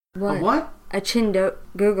What? A what? A chin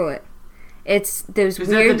Google it. It's those Is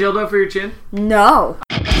weird... that the dildo for your chin? No.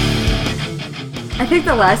 I think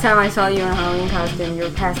the last time I saw you in a Halloween costume, you were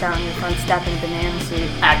passed out on your front step in a banana suit.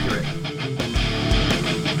 Accurate.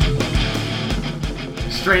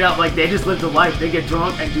 Straight up, like, they just live the life. They get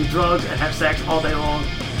drunk and do drugs and have sex all day long.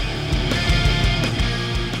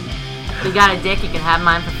 You got a dick, you can have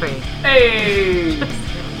mine for free. Hey!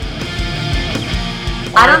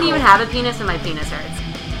 I don't even have a penis and my penis hurts.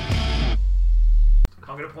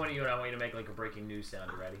 I'm gonna point at you and I want you to make like a breaking news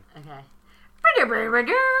sound. You ready? Okay.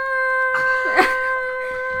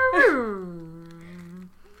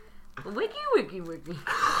 Wiki.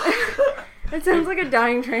 It sounds like a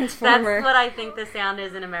dying transformer. That's what I think the sound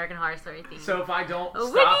is in American Horror Story theme. So if I don't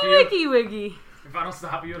stop you, Wiki. if I don't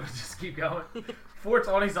stop you, it'll just keep going.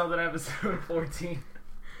 420 something episode 14.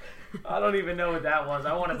 I don't even know what that was.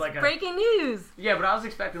 I wanted like a breaking news. Yeah, but I was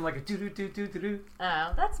expecting like a do.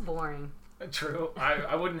 Oh, that's boring. True.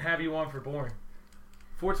 I wouldn't have you on for boring.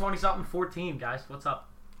 420 something 14, guys. What's up?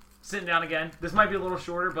 Sitting down again. This might be a little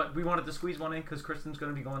shorter, but we wanted to squeeze one in because Kristen's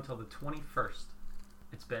going to be going until the 21st.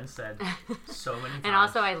 It's been said so many times. And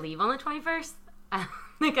also, I leave on the 21st. I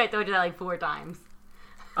think I told you that like 4 times.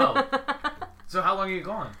 Oh. So how long are you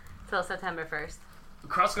gone? Till September 1st.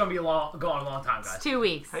 Crust's going to be gone a long time, guys. It's 2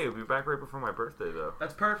 weeks. Hey, we'll be back right before my birthday, though.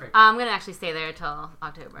 That's perfect. I'm going to actually stay there till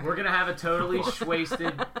October. We're going to have a totally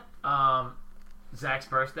wasted Zach's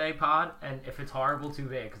birthday pod, and if it's horrible, too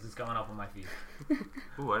bad, because it's going up on my feed.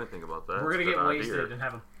 Ooh, I didn't think about that. We're going to get wasted idea. and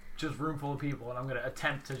have a just room full of people, and I'm going to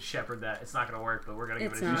attempt to shepherd that. It's not going to work, but we're going to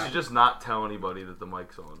give it a You shot. should just not tell anybody that the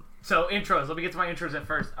mic's on. So, intros. Let me get to my intros at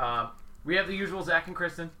first. We have the usual Zach and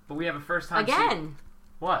Kristen, but we have a first time. Again.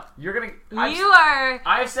 What? You're going to...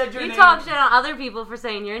 I've said your name. You talk shit on other people for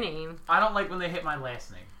saying your name. I don't like when they hit my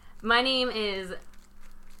last name. My name is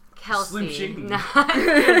Kelsey. Slim Shady. Not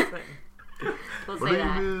we'll say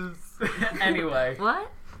that. Anyway.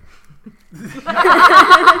 What?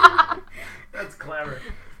 That's clever.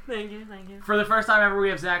 Thank you. For the first time ever, we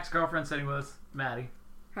have Zach's girlfriend sitting with us, Maddie.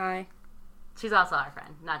 Hi. She's also our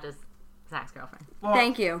friend, not just Zach's girlfriend. Well,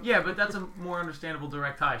 thank you. Yeah, but that's a more understandable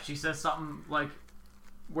direct tie. She says something like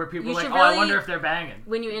where people are like, really, I wonder if they're banging.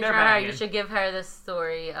 When you intro her, you should give her the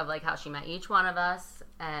story of like how she met each one of us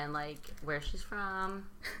and like where she's from.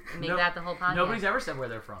 Make that the whole podcast. Nobody's ever said where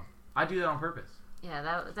they're from. I do that on purpose. Yeah,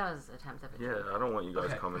 that was an attempt at it. Yeah, I don't want you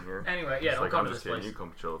guys coming here. Anyway, yeah, don't come to this place. You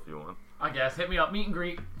come chill if you want. I guess. Hit me up. Meet and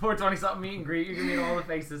greet. 420 something meet and greet. You can meet all the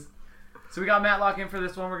faces. So we got Matlock in for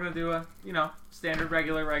this one. We're going to do a, standard,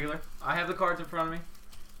 regular. I have the cards in front of me.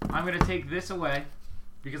 I'm going to take this away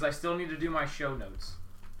because I still need to do my show notes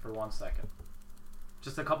for 1 second.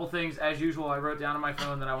 Just a couple things. As usual, I wrote down on my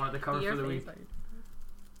phone that I wanted to cover for the week.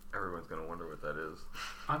 Everyone's going to wonder what that is.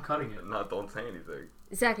 I'm cutting it. Don't say anything.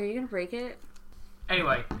 Zach, are you going to break it?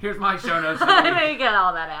 Anyway, here's my show notes for the week. You get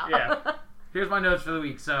all that out. Yeah. Here's my notes for the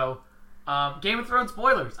week. So, Game of Thrones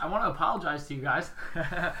spoilers. I want to apologize to you guys.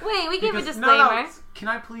 Wait, we gave a disclaimer. No, can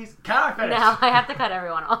I finish? No, I have to cut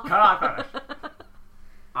everyone off. Can I finish?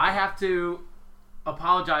 I have to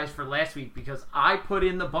apologize for last week because I put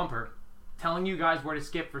in the bumper telling you guys where to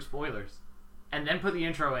skip for spoilers and then put the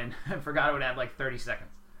intro in and forgot it would add like 30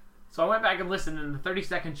 seconds. So I went back and listened, and the 30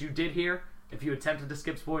 seconds you did hear, if you attempted to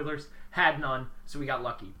skip spoilers, had none, so we got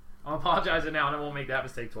lucky. I'm apologizing now, and I won't make that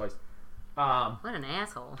mistake twice. What an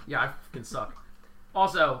asshole. Yeah, I fucking suck.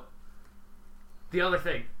 Also, the other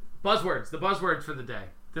thing, buzzwords. The buzzwords for the day.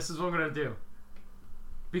 This is what I'm going to do.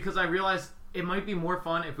 Because I realized it might be more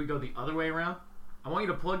fun if we go the other way around. I want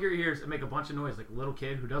you to plug your ears and make a bunch of noise like a little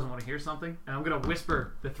kid who doesn't want to hear something. And I'm going to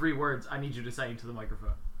whisper the 3 words I need you to say into the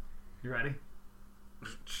microphone. You ready?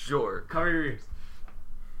 Sure. Cover your ears.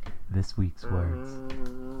 This week's words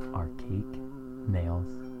are cake, nails,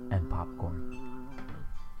 and popcorn.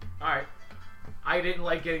 Alright. I didn't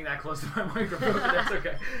like getting that close to my microphone, but that's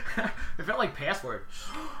okay. It felt like password.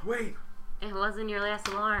 Wait. It wasn't your last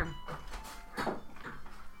alarm.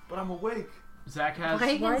 But I'm awake. Zach has... Why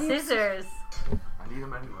are you getting scissors? I need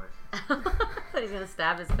them anyway. He's going to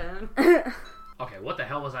stab his phone. Okay, what the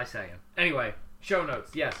hell was I saying? Anyway, show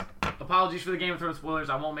notes. Yes. Apologies for the Game of Thrones spoilers.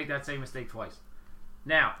 I won't make that same mistake twice.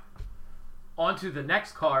 Now, on to the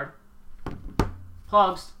next card.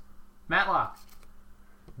 Plugs. Matlock.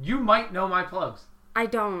 You might know my plugs. I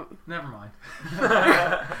don't. Never mind.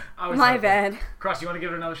 My bad. Cross, you want to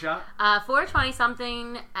give it another shot?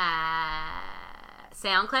 420-something at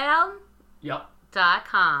SoundCloud.com. Yep.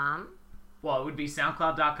 Well, it would be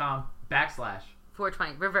soundcloud.com/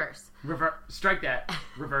 420. Reverse. Strike that.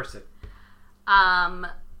 Reverse it.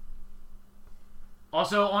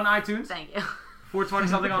 Also on iTunes. Thank you. 420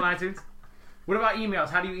 something on iTunes. What about emails?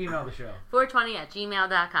 How do you email the show?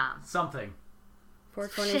 420@gmail.com. Something.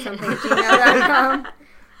 420 something gmail.com.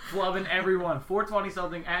 Flubbing everyone.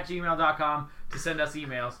 420something@gmail.com to send us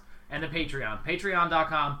emails. And the Patreon.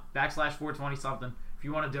 Patreon.com/420 something. If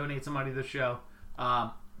you want to donate some money to the show.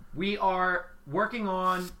 We are working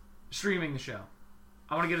on streaming the show.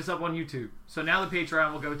 I want to get us up on YouTube. So now the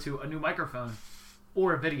Patreon will go to a new microphone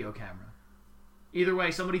or a video camera. Either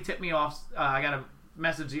way, somebody tipped me off. I got a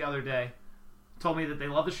message the other day. Told me that they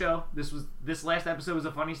love the show. This last episode was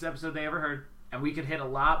the funniest episode they ever heard. And we could hit a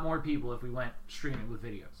lot more people if we went streaming with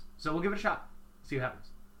videos. So we'll give it a shot. See what happens.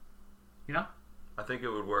 You know? I think it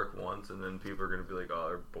would work once, and then people are going to be like, oh,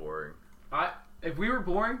 they're boring. If we were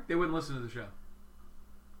boring, they wouldn't listen to the show.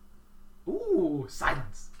 Ooh,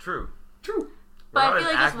 silence. True. But I We're feel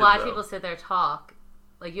not like as just watch active, people sit there talk.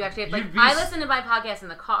 Like you actually have, You'd like be I listen to my podcast in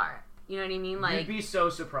the car. You know what I mean? You'd Like be so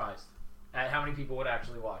surprised at how many people would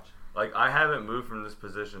actually watch. Like, I haven't moved from this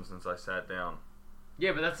position since I sat down.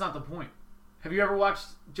 Yeah, but that's not the point. Have you ever watched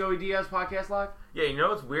Joey Diaz podcast live? Yeah, you know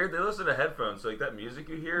what's weird? They listen to headphones, so like that music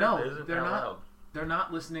you hear isn't they're that not. loud. They're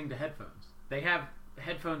not listening to headphones. They have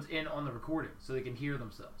headphones in on the recording so they can hear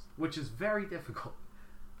themselves, which is very difficult.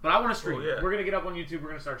 But I want to stream. Oh, yeah. We're gonna get up on YouTube. We're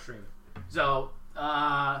gonna start streaming. So,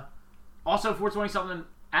 also 420 something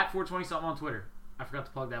at 420 something on Twitter. I forgot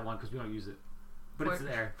to plug that one because we don't use it, but it's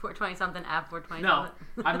there. 420 something at 420 No,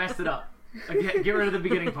 something. I messed it up. Get rid of the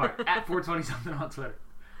beginning part. At 420 something on Twitter.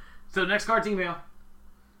 So next card's email.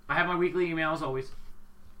 I have my weekly email as always.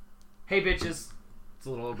 Hey bitches. It's a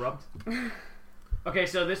little abrupt. Okay,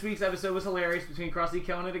 so this week's episode was hilarious between Krusty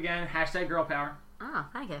killing it again, hashtag girl power, Oh,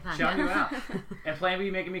 thank you. shouting you out, and Plan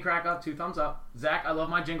B making me crack up, 2 thumbs up. Zach, I love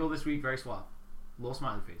my jingle this week, very suave. Little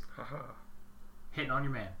smiley face. Hitting on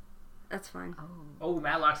your man. That's fine. Oh,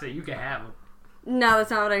 Matlock said you can have him. No,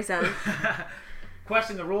 that's not what I said.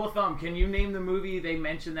 Question, the rule of thumb. Can you name the movie they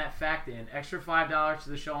mentioned that fact in? Extra $5 to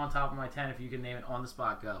the show on top of my 10 if you can name it on the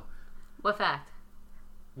spot. Go. What fact?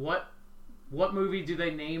 What movie do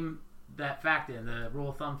they name that fact in? The rule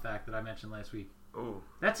of thumb fact that I mentioned last week. Ooh.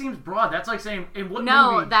 That seems broad. That's like saying, in what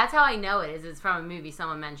No, movie? that's how I know it. Is it's from a movie.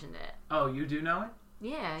 Someone mentioned it. Oh, you do know it?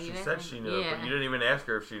 Yeah, She you said she knew it, but you didn't even ask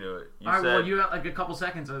her if she knew it. You All right, said, well, you got like a couple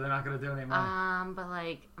seconds or they're not going to donate money. But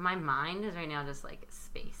like my mind is right now just like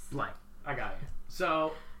space. Blank. I got it.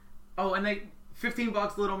 So, and they,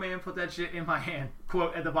 $15, little man, put that shit in my hand.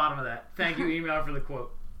 Quote at the bottom of that. Thank you, email, for the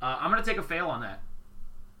quote. I'm going to take a fail on that.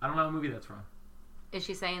 I don't know what movie that's from. Is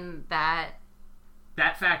she saying that?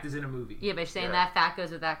 That fact is in a movie. Yeah, but she's saying Yeah. that fact goes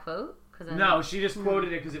with that quote? No, she just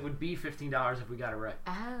quoted it because it would be $15 if we got it right.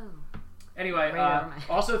 Oh. Anyway, Right over my-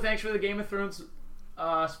 also thanks for the Game of Thrones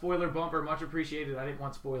spoiler bumper. Much appreciated. I didn't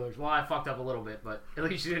want spoilers. Well, I fucked up a little bit, but at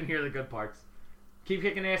least you didn't hear the good parts. Keep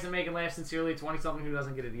kicking ass and making laugh. Sincerely, 20-something who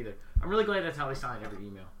doesn't get it either. I'm really glad that's how they sign every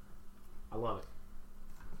email. I love it.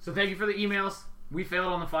 So thank you for the emails. We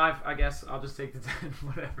failed on the 5, I guess. I'll just take the 10,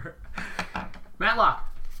 whatever. Matlock.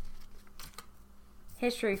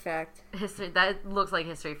 History fact. History. That looks like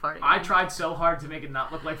history farting. I tried so hard to make it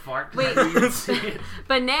not look like fart. 'Cause Wait. I knew you would see it.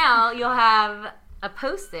 But now you'll have a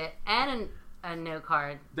post-it and a note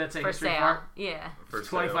card That's a for history sale. fart. Yeah. for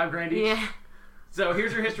 25 grand each. Yeah. So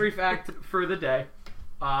here's your history fact for the day.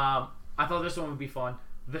 I thought this one would be fun.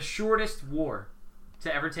 The shortest war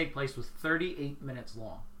to ever take place was 38 minutes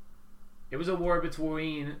long. It was a war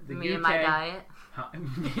between the Me UK... and my diet.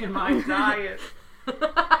 Me and my diet.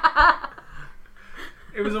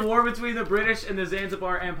 It was a war between the British and the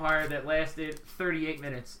Zanzibar Empire that lasted 38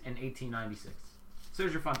 minutes in 1896. So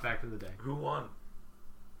here's your fun fact of the day. Who won?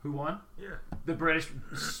 Who won? Yeah. The British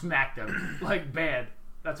smacked them. Like, bad.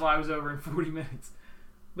 That's why I was over in 40 minutes.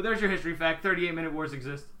 But there's your history fact. 38-minute wars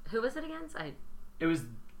exist. Who was it against? It was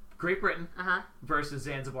Great Britain Uh-huh. versus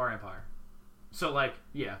Zanzibar Empire. So, like,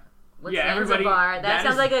 yeah. What's Yeah, everybody- Zanzibar? That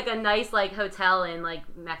sounds is- like a nice like hotel in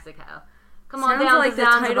like Mexico. Come on Sounds down like to the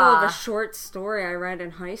Zanzibar. title of a short story I read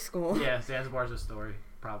in high school. Yeah, Zanzibar's a story,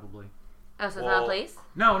 probably. Oh, so it's not a Well- place?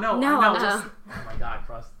 No, No, no. just- Oh my god,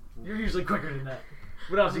 Crust. You're usually quicker than that.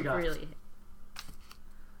 What else you got? Really?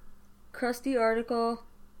 Crusty article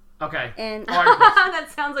Okay. and Articles.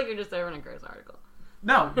 That sounds like you're just throwing a gross article.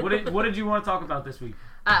 No, what did you want to talk about this week?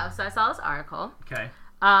 Oh, so I saw this article. Okay.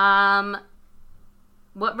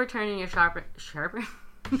 What return in your sharper? Sure.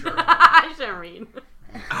 I shouldn't read.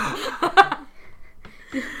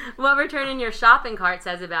 What return in your shopping cart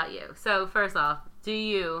says about you. So first off, do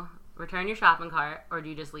you return your shopping cart or do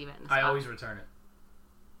you just leave it in the I spot? always return it.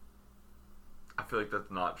 I feel like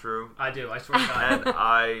that's not true. I do. I swear to God.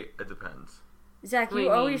 And it depends. Zach, What do you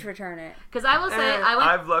you always mean? return it. Because I will say, I went.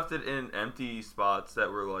 I've left it in empty spots that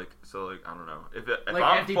were like, so like, I don't know. If Like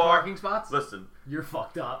I'm empty far, parking spots? Listen, You're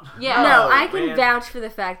fucked up. Yeah. No, Oh, I can man. vouch for the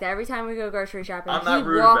fact that every time we go grocery shopping, I'm he not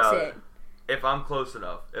rude walks about it. it. If I'm close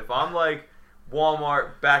enough. If I'm like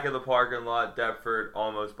Walmart, back of the parking lot, Deptford,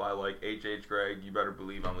 almost by like H.H. Gregg, you better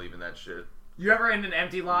believe I'm leaving that shit. You ever in an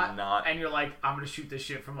empty lot Not. and you're like, I'm gonna shoot this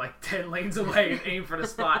shit from like 10 lanes away and aim for the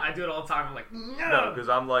spot? I do it all the time. I'm like, No, because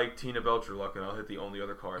I'm like Tina Belcher luck and I'll hit the only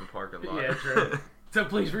other car in the parking lot. Yeah, true. So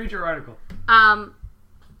please read your article.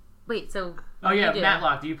 Wait, so. Oh yeah, you do?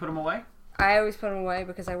 Matlock, do you put them away? I always put them away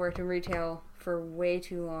because I worked in retail for way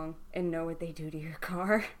too long and know what they do to your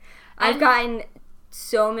car. I've gotten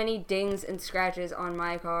so many dings and scratches on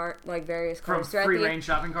my car, like various From cars throughout free the range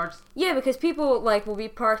shopping carts? Yeah, because people like will be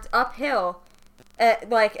parked uphill,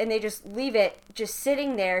 and they just leave it just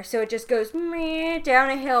sitting there, so it just goes meh, down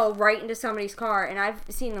a hill right into somebody's car, and I've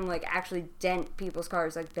seen them like actually dent people's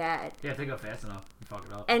cars like bad. Yeah, if they go fast enough, you fuck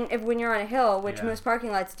it up. And when you're on a hill, which Yeah. most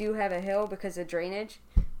parking lots do have a hill because of drainage.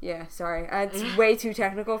 Yeah, sorry, it's way too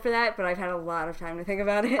technical for that, but I've had a lot of time to think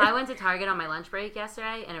about it. I went to Target on my lunch break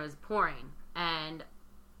yesterday, and it was pouring, and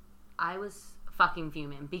I was fucking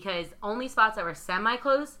fuming because only spots that were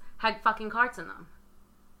semi-close had fucking carts in them.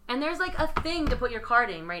 And there's like a thing to put your cart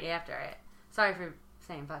in right after it. Sorry for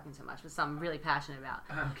saying fucking so much, but something I'm really passionate about.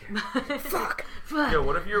 Okay. Fuck. Yo,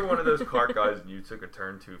 what if you were one of those cart guys and you took a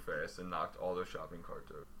turn too fast and knocked all those shopping carts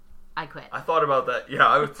over? I quit. I thought about that. Yeah,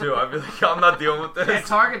 I would too. I'd be like, I'm not dealing with At this.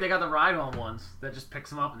 Target, they got the ride-on ones that just picks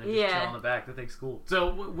them up and they just Yeah. chill on the back. That thing's cool. So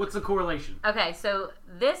what's the correlation? Okay, so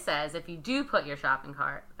this says if you do put your shopping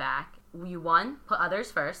cart back, you put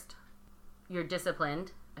others first. You're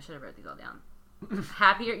disciplined. I should have wrote these all down.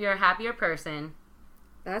 You're a happier person,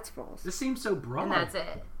 That's false. This seems so broad. and that's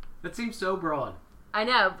it. That seems so broad. I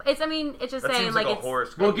know. It's just That saying seems like like a it's.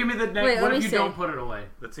 horoscope. Well, give me the next. Wait, What let if me you see. don't put it away?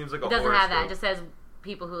 That seems like a It doesn't horoscope. have that. It just says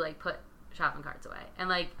people who like put shopping carts away, and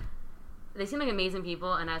like they seem like amazing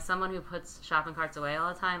people. And as someone who puts shopping carts away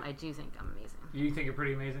all the time, I do think I'm amazing. You think you're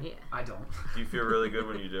pretty amazing? Yeah. I don't. Do you feel really good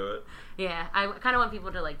when you do it? Yeah, I kind of want people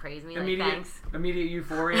to like praise me, like thanks. Immediate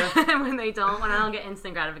euphoria. When I don't get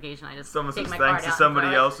instant gratification, I just Someone take says my thanks card to out and somebody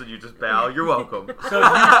throw it. else and you just bow. You're welcome.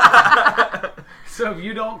 So if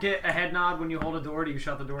you don't get a head nod when you hold a door, do you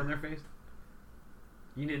shut the door in their face?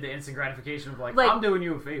 You need the instant gratification of like I'm doing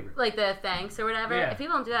you a favor. Like the thanks or whatever. Yeah. If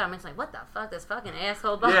people don't do that, I'm just like, what the fuck, this fucking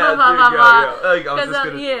asshole. Blah Yeah, blah dude, blah blah. yeah. Like, I was 'Cause, just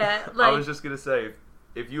gonna, yeah, I like- was just gonna say,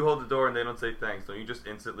 if you hold the door and they don't say thanks, don't you just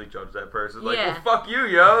instantly judge that person? Like, Yeah. well, fuck you,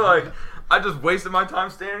 yo. Like, I just wasted my time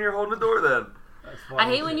standing here holding the door then. That's I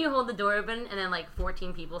funny. hate when you hold the door open and then like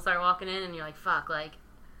 14 people start walking in and you're like, fuck, like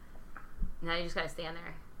now you just gotta stand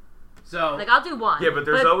there. So Like I'll do one. Yeah, but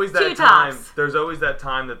there's always two that time. tops. There's always that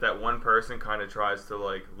time that one person kind of tries to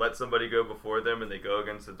like let somebody go before them, and they go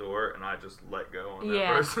against the door, and I just let go on that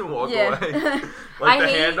Yeah. person and walk Yeah. away, like I the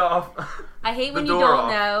hate- handoff. I hate when the you door don't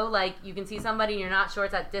off. know, like you can see somebody and you're not sure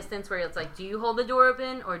it's that distance where it's like, do you hold the door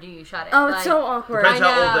open or do you shut it? Oh, Like, it's so awkward. Depends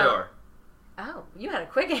I how old they know. are. Oh, you had a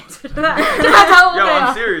quick answer to that. Depends how old Yo, they I'm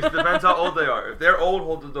are. serious. Depends how old they are. If they're old,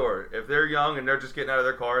 hold the door. If they're young and they're just getting out of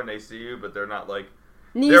their car and they see you, but they're not like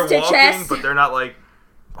Knees they're to walking, chest. but they're not like,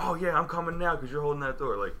 oh yeah, I'm coming now because you're holding that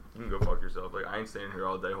door. Like, you can go fuck yourself. Like, I ain't staying here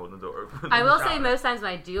all day holding the door open. I will say Shopping. most times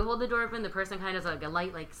when I do hold the door open, the person kind of does like a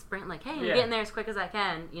light like sprint, like, hey, I'm Yeah. getting there as quick as I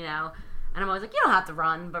can, you know. And I'm always like, you don't have to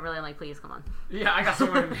run, but really I'm like, please come on. yeah, I got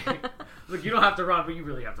somewhere to be. Look, you don't have to run, but you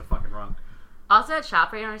really have to fucking run. Also at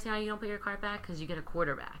ShopRite, I don't understand why you don't put your cart back because you get a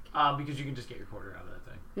quarter back. Because you can just get your quarter out of that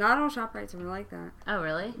thing. Not all ShopRites are like that. Oh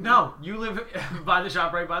really? No, you live by the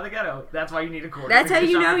shop right by the ghetto. That's why you need a quarter. That's to how get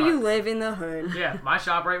a you know shopping you cart. live in the hood. Yeah, my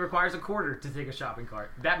shop right requires a quarter to take a shopping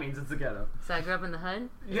cart. That means it's the ghetto. So I grew up in the hood.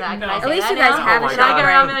 Is Yeah, that, no. can I At say least that you guys now? have a Should I get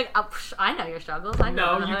around and ShopRite. be like, oh, I know your struggles. I grew up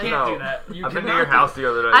No, in the you hood. can't No. do that. You I've been to cannot your do house that. the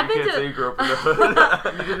other night. I've You been can't to- say you grew up in the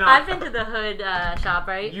hood. You did not. I've been to the hood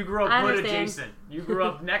ShopRite. You grew I up hood understand. adjacent. You grew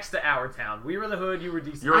up next to our town. We were the hood. You were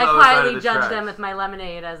decent. You were I on the other side of quietly the judged tracks. them with my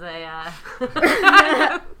lemonade as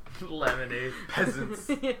a. Lemonade. Peasants.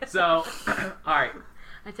 So, all right.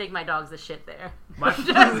 I take my dogs to shit there. My Just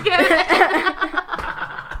kidding.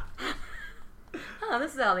 Oh,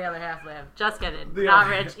 this is how the other half live. Just kidding. The Not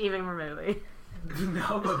other rich, even remotely.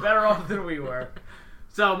 No, but better off than we were.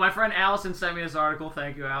 So my friend Allison sent me this article.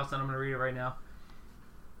 Thank you, Allison. I'm going to read it right now.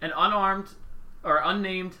 An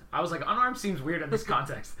unnamed, I was like, unarmed seems weird in this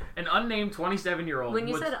context. An unnamed 27-year-old. When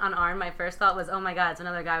you was- said unarmed, my first thought was, oh my god, it's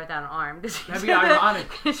another guy without an arm. That'd be ironic.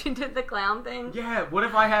 Because you did the clown thing. Yeah, what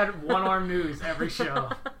if I had one-arm news every show?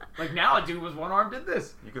 Like now a dude was one-armed did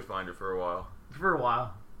this You could find it for a while. for a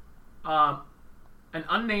while. An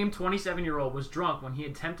unnamed 27-year-old was drunk when he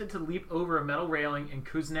attempted to leap over a metal railing in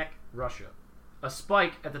Kuznets, Russia. A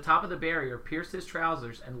spike at the top of the barrier pierced his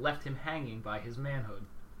trousers and left him hanging by his manhood.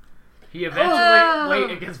 He eventually... Wait,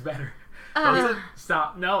 it gets better.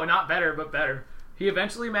 Stop. No, not better, but better. He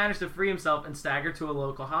eventually managed to free himself and stagger to a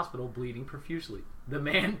local hospital, bleeding profusely. The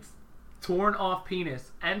man's torn off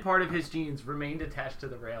penis and part of his jeans remained attached to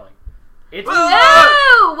the railing. It's No!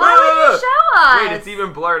 Why would you show us? Wait, it's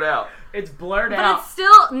even blurred out. It's blurred But out. it's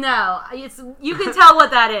still... No. You can tell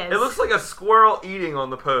what that is. It looks like a squirrel eating on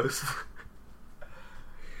the post.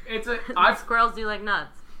 It's a. Squirrels do like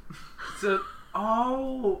nuts. So,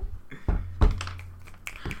 oh.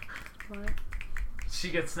 What? She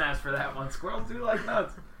gets snaps for that one. Squirrels do like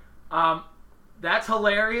nuts. That's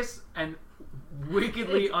hilarious and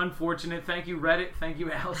wickedly unfortunate. Thank you, Reddit. Thank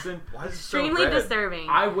you, Allison. Why is it so Extremely red? disturbing.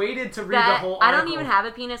 I waited to read the whole I article. don't even have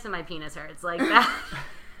a penis and my penis hurts. Like that.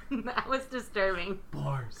 That was disturbing.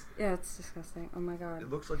 Bars. Yeah, it's disgusting. Oh my god. It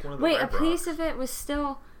looks like one of the Wait, a red piece rocks. of it was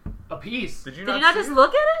still. A piece. Did you Did not you not see just it?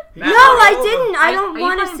 look at it? Matt, No, I all didn't. I don't Are you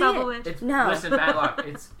want to putting see Bubble it. Witch? It's, No. Listen, Matlock,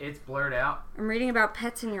 it's blurred out. I'm reading about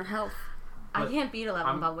pets and your health. I But can't beat 11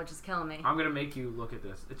 I'm- Bubble, which is killing me. I'm gonna make you look at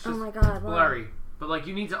this. It's Oh just my God, wow. blurry. But like,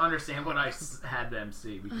 you need to understand what I had them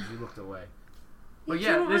see because you looked away. But You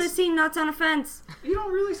yeah, don't want to this see nuts on a fence. you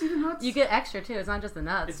don't really see the nuts. You get extra too. It's not just the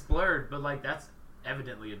nuts. It's blurred, but like that's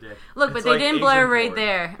evidently a dick. Look, but It's they like didn't Asian blur right porn.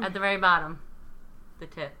 there at the very bottom. The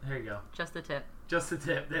tip. There you go. Just the tip. Just the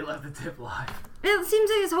tip. They left the tip live. It seems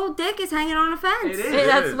like his whole dick is hanging on a fence. It is. Hey,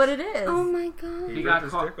 that's is. what it is. Oh my god. He He got ripped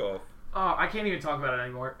his caught. dick off. Oh, I can't even talk about it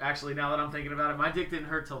anymore. Actually, now that I'm thinking about it, my dick didn't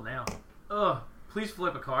hurt till now. Ugh. Please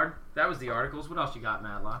flip a card. That was the articles. What else you got,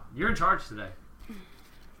 Matlock? You're in charge today.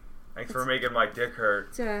 Thanks for making my dick hurt.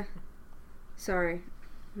 It's sorry.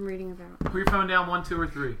 I'm reading about Put your phone down. 1, 2, or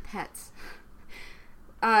 3. pets.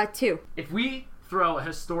 2. If we throw a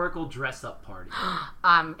historical dress-up party,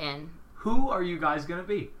 I'm in. who are you guys gonna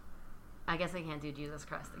be? I guess I can't do Jesus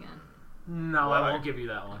Christ again. No, Why? I won't give you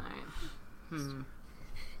that one. Alright.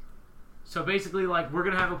 So basically, like, we're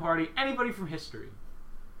gonna have a party. Anybody from history.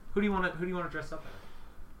 Who do you want to dress up as?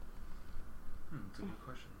 That's a good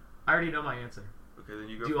question. I already know my answer. Okay, then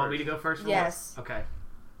you go Do you first. want me to go first? for Yes. once? Okay.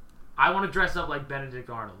 I want to dress up like Benedict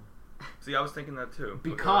Arnold See, I was thinking that too. Okay,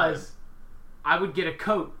 go because I would get a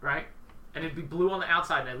coat, right? And it'd be blue on the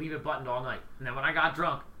outside, and I'd leave it buttoned all night. And then when I got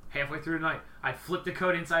drunk, halfway through the night, I flip the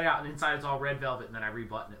coat inside out, and inside it's all red velvet, and then I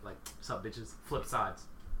rebutton it like, sup, bitches? Flip sides.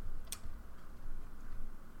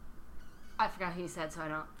 I forgot who you said, so I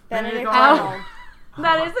don't. Benedict Arnold. Arnold.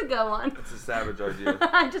 That is a good one. It's a savage idea.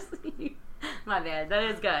 I just. My bad. That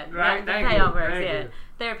is good. Right, The thank payoff you, works, thank yeah. you.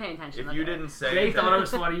 They're paying attention. If you okay. didn't say They that, thought it was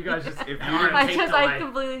funny. You guys just If you are didn't- I taped just, away. I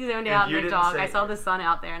completely zoned out you in the didn't dog. say- I saw the sun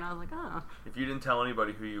out there, and I was like, oh. if you didn't tell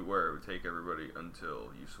anybody who you were, it would take everybody until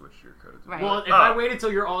you switched your codes. Right. Well, if I waited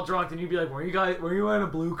till you're all drunk, then you'd be like, were you wearing a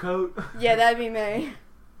blue coat? Yeah, that'd be me.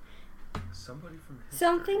 Somebody from history.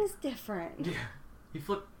 Something's different. Yeah. You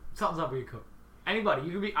flip something's up with your coat. Anybody.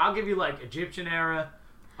 You could be. I'll give you like Egyptian era.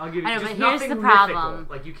 I'll give you I know, just but here's nothing the mythical. problem.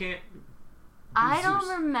 Like you can't. I don't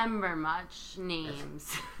remember much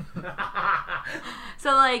names.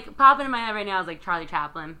 So, like, popping in my head right now is like Charlie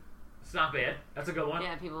Chaplin. It's not bad. That's a good one.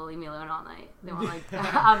 Yeah, people leave me alone all night. They won't like.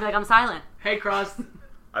 I'll be like, I'm silent. Hey, Crust.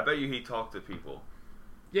 I bet you he talked to people.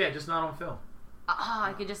 Yeah, just not on film.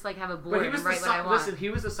 I could just like have a But board he was and write what I want. listen. He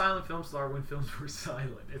was a silent film star when films were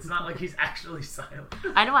silent. It's not like he's actually silent.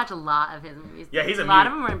 I don't watch a lot of his movies. Yeah, he's a lot mute.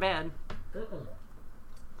 of them weren't bad.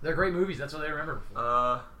 They're great movies. That's what they remember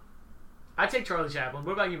for. I take Charlie Chaplin.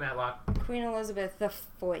 What about you, Matlock? Queen Elizabeth the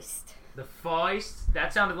Foist. The Feist.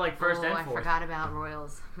 That sounded like first oh, and I fourth. forgot about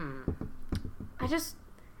Royals. I just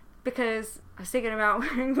because I was thinking about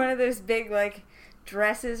wearing one of those big like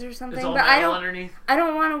dresses or something, It's all but I metal don't. underneath. I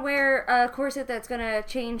don't want to wear a corset that's gonna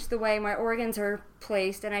change the way my organs are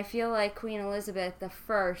placed, and I feel like Queen Elizabeth the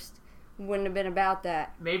First wouldn't have been about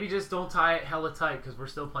that. Maybe just don't tie it hella tight because we're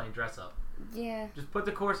still playing dress up. Yeah, Just put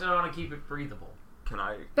the corset on and keep it breathable. Can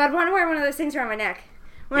I? but I'd want to wear one of those things around my neck.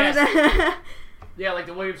 One Yes. of the Yeah, like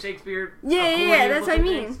the William Shakespeare. Yeah, accordion that's what I looking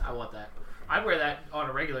mean. things. I want that. I'd wear that on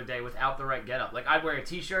a regular day without the right getup. Like I'd wear a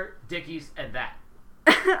t-shirt, Dickies, and that.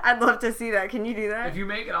 I'd love to see that. Can you do that? If you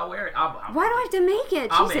make it, I'll wear it. I'll Why do I have to make it?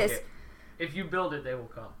 I'll Jesus. make it. If you build it, they will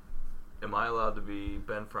come. Am I allowed to be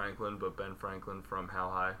Ben Franklin, but Ben Franklin from How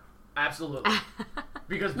High? Absolutely.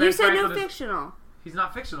 Because Ben You said Franklin no is, fictional. he's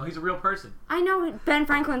not fictional. He's a real person. I know Ben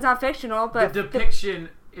Franklin's not fictional, but The depiction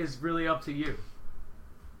is really up to you.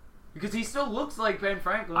 Because he still looks like Ben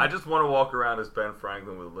Franklin. I just want to walk around as Ben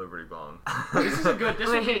Franklin with a Liberty Bong. This is a good. This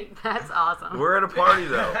would be. Wait, that's awesome. We're at a party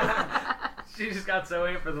though. She just got so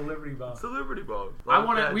in for the Liberty Bell. It's the Liberty Bell. I Love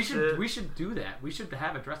want to. that We shit. should do that. We should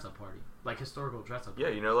have a dress up party, like historical dress up. Yeah,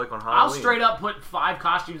 Party. you know, like on Halloween. I'll straight up put 5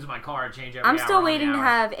 costumes in my car and change every I'm hour still on the waiting to hour.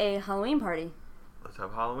 have a Halloween party. Let's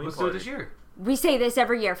have Halloween Let's do party. it this year. We say this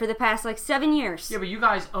every year for the past 7 years. Yeah, but you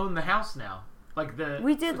guys own the house now. Like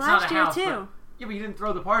We did it's not last a year, house, too. but- yeah, but you didn't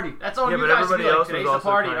throw the party. That's all Yeah, you but guys do. everybody Like, else was today's the also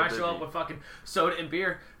party, and kinda I show up busy. with fucking soda and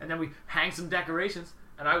beer, and then we hang some decorations,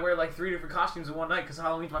 and I wear like 3 different costumes in one night because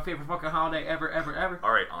Halloween's my favorite fucking holiday ever.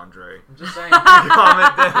 All right, Andre. I'm just saying. Calm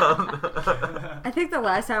it down. I think the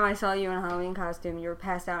last time I saw you in a Halloween costume, you were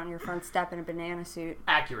passed out on your front step in a banana suit.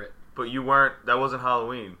 Accurate. But you weren't. That wasn't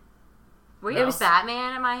Halloween. Were No. you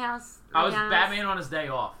Batman at my house? I was Rihanna's? Batman on his day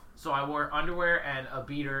off, so I wore underwear and a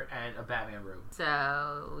beater and a Batman robe.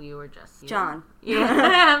 So you were just you. John. Yeah.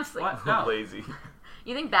 I'm just like, What? No. Lazy.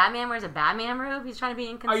 you think Batman wears a Batman robe? He's trying to be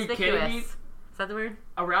Are inconspicuous. you kidding me? Is that the word?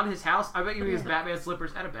 Around his house, I bet you he has Batman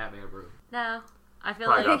slippers and a Batman robe. No. I feel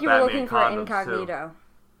Probably I like think you were Batman looking for condoms, incognito.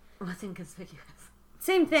 what's inconspicuous?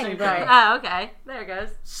 Same thing, Same but thing. Oh, okay. There it goes.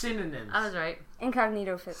 Synonyms. I was right.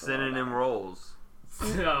 incognito fits. a little Synonym better. roles.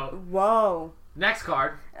 So, Whoa. next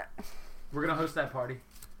card. We're going to host that party.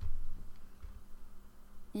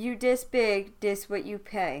 You dis big, dis what you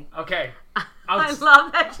pay. Okay. I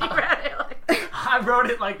love that she read it like that. I wrote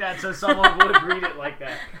it like that so someone would have read it like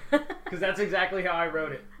that. Because that's exactly how I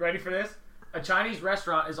wrote it. Ready for this? A Chinese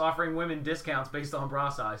restaurant is offering women discounts based on bra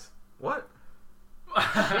size. What?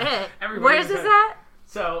 Shit. Everybody Where's this said- at?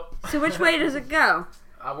 So, So which way does it go?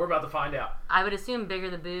 we're about to find out. I would assume bigger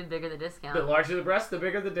the boob, bigger the discount. The larger the breast, the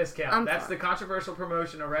bigger the discount. I'm That's sorry. the controversial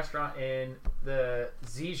promotion a restaurant in the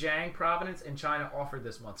Zhejiang province in China offered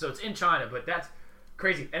this month. So it's in China, but that's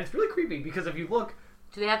crazy. And it's really creepy because if you look,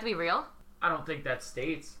 Do they have to be real? I don't think that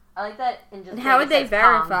states. I like that. In just And how would they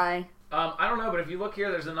verify? I don't know, but if you look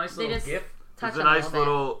here, there's a nice They little just GIF. touch There's a them nice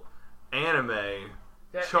little little anime.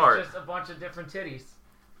 That chart. It's just a bunch of different titties.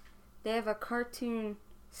 They have a cartoon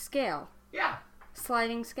scale. Yeah.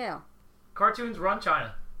 Sliding scale. Cartoons run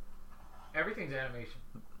China. Everything's animation.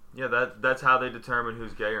 Yeah, that's how they determine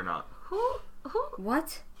who's gay or not. Who?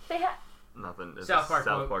 What? They have Nothing. It's South a Park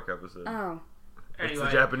South quote. Park episode. Oh. It's Anyway,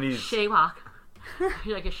 the Japanese. shay walk.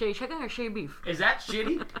 You're like a shay chicken or shay beef? is that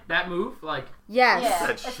shitty? That move? Like, Yes. Yeah,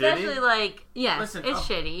 That's especially shitty? like yes, Listen, it's of-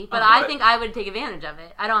 shitty, but of I what? think I would take advantage of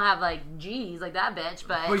it. I don't have like G's like that bitch,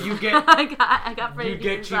 but you get I got pretty you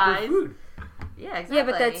get decent cheaper size. food. Yeah, exactly. Yeah,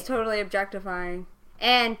 but that's totally objectifying.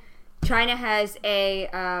 And China has a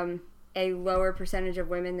lower percentage of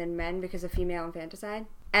women than men because of female infanticide.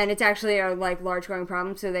 And it's actually a large growing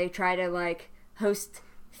problem, so they try to host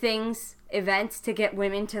events to get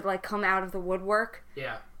women to come out of the woodwork.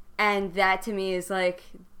 Yeah. And that to me is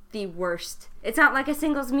the worst. It's not like a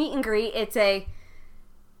singles meet and greet, it's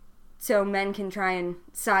so men can try and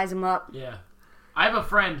size them up. Yeah. I have a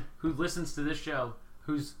friend who listens to this show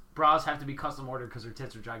whose bras have to be custom ordered because her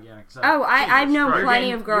tits are gigantic. So Oh, I've known Christ. plenty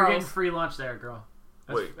you're of getting, You're getting girls. free lunch there, girl.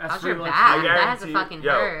 Wait. That's How's free your lunch. back? I That has to guarantee- fucking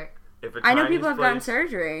yo. hurt. If a I know Chinese people have gotten place-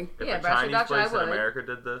 surgery. If Yeah, a Bradshaw Chinese Doctor, I place in would. America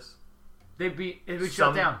did this, It would shut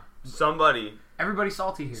Some- down. somebody Everybody's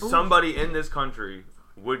salty here. somebody in this country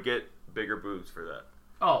would get bigger boobs for that.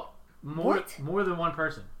 Oh, more What? more than one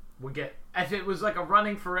person would get. If it was like a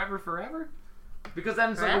running forever, because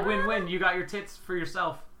then it's like a Forever? win-win. You got your tits for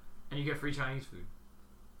yourself, and you get free Chinese food.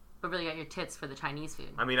 But really got your tits for the Chinese food.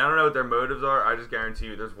 I mean, I don't know what their motives are. I just guarantee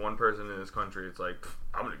you, there's one person in this country. It's like,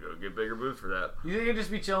 I'm gonna go get bigger boobs for that. You think you'd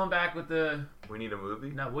just be chilling back with the? We need a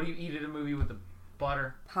movie. No, what do you eat at a movie with the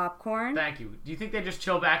butter? Popcorn? Thank you. Do you think they just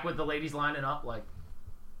chill back with the ladies lining up, like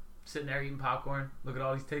sitting there eating popcorn? Look at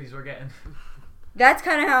all these titties we're getting. That's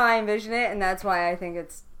kind of how I envision it, and that's why I think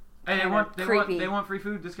it's And they Kinda want creepy. free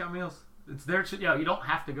food, discount meals. It's their you don't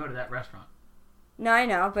have to go to that restaurant. No, I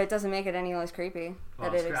know, but it doesn't make it any less creepy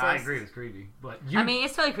Well, that it exists. I agree, it's creepy, but you. I mean,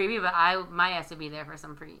 it's totally creepy, but my ass would be there for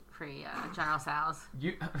some free General Tso's.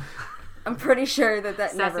 you. I'm pretty sure that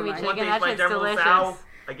never Sesame mind. chicken. One that thing's my shit's General delicious. Tso.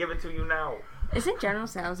 I give it to you now. Isn't General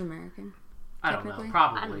Tso's American? I don't know. Technically? I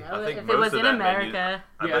Probably. don't know I think if it most was of in that menu- America.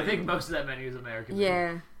 Yeah, I bet think you- most of that menu is American.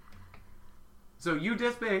 Yeah. So you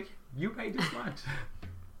this big, you pay this much.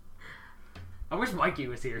 I wish Mikey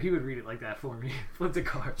was here. He would read it like that for me. Flip the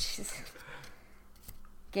card. Jesus.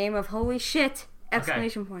 Game of holy shit!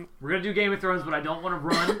 Exclamation point. We're gonna do Game of Thrones, but I don't want to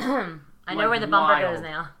run. I know Like where the bumper wild. goes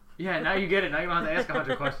now. Yeah, now you get it. Now you don't have to ask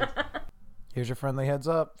 100 questions. Here's your friendly heads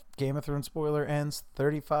up. Game of Thrones spoiler ends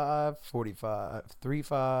 35-45,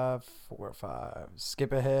 3-5, 4-5.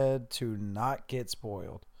 Skip ahead to not get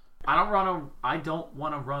spoiled. I don't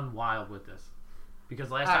want to run wild with this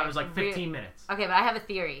because last time it was like 15 minutes. Okay, but I have a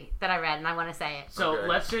theory that I read, and I want to say it. So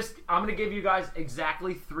Okay. I'm gonna give you guys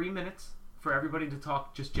exactly 3 minutes for everybody to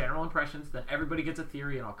talk just general impressions. Then everybody gets a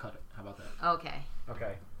theory, and I'll cut it. How about that? Okay.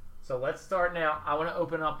 Okay. So let's start now. I want to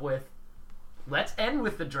open up with. Let's end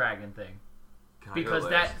with the dragon thing. Can I go Because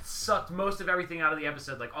last? that sucked most of everything out of the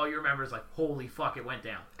episode. Like, all you remember is like, holy fuck, it went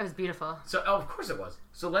down. It was beautiful. So, of course it was.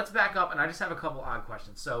 So let's back up, and I just have a couple odd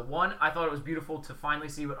questions. So, one, I thought it was beautiful to finally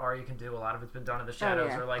see what Arya can do. A lot of it's been done in the shadows,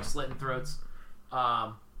 yeah. or like slitting throats.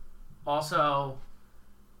 Also,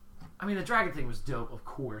 I mean, the dragon thing was dope, of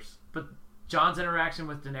course. But John's interaction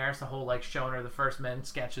with Daenerys, the whole like showing her the first men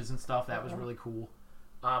sketches and stuff, that was really cool.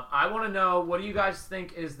 I want to know, what do you guys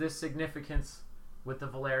think is this significance with the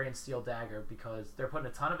Valyrian steel dagger? Because they're putting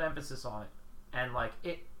a ton of emphasis on it, and like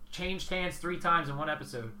it changed hands 3 times in one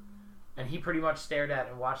episode, and he pretty much stared at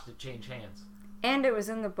it and watched it change hands. And it was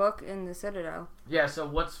in the book in the Citadel. Yeah, so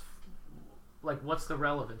what's the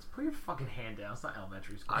relevance? Put your fucking hand down. It's not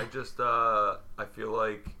elementary school. I just I feel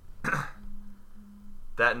like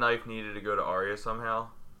that knife needed to go to Arya somehow,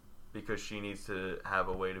 because she needs to have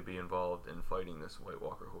a way to be involved in fighting this White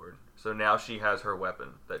Walker horde. So now she has her weapon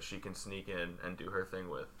that she can sneak in and do her thing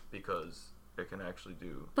with, because it can actually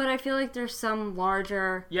do. But I feel like there's some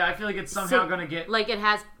larger. Yeah, I feel like it's somehow gonna get. Like it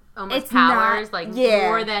has almost It's powers, not- like yeah.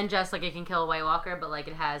 more than just like it can kill a White Walker, but like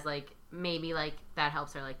it has like maybe like that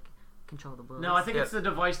helps her like control the blows. No, I think Yeah. it's the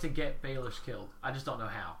device to get Baelish killed. I just don't know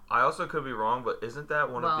how. I also could be wrong, but isn't that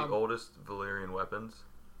one of the Well- oldest Valyrian weapons?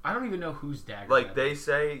 I don't even know whose dagger. Like, that they is.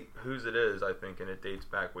 say whose it is, I think, and it dates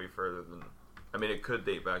back way further than... I mean, it could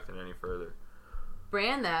date back than any further.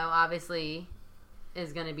 Bran though obviously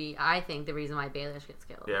is going to be, I think, the reason why Baelish gets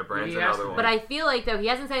killed. Yeah, Bran's He has another to- one. But I feel like though he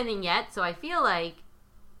hasn't said anything yet, so I feel like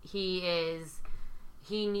he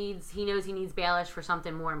knows he needs Baelish for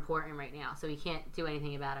something more important right now, so he can't do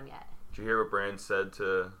anything about him yet. Did you hear what Bran said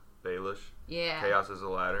to Baelish? Yeah. Chaos is a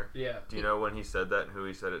ladder. Yeah. Do you know when he said that and who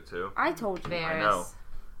he said it to? I told you. Varys. I know.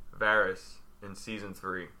 Varys in season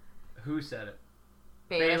 3. Who said it?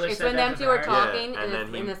 Baelish. Baelish It's said when that them to two are Varys? talking Yeah, and then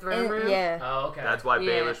in he- the throne room. Yeah. Oh, okay. That's why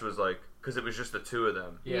Yeah. Baelish was like... Because it was just the two of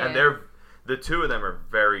them. Yeah. And the two of them are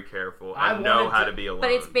very careful I and know wanted how to- to be alone.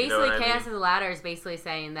 But it's You know basically what I chaos mean? as a ladder is basically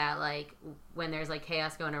saying that like when there's like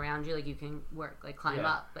chaos going around you, like you can work, like climb Yeah.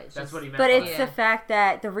 up. But it's That's just, what he meant. But by it's it. Yeah. the fact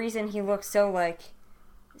that the reason he looks so like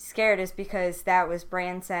scared is because that was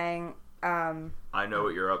Bran saying, I know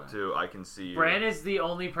what you're up to. I can see you. Bran is the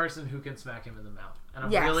only person who can smack him in the mouth, and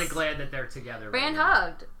I'm Yes. really glad that they're together. Bran right now.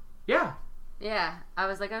 hugged. Yeah, Yeah, I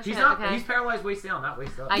was like, oh shit, he's not. okay. He's paralyzed waist down, not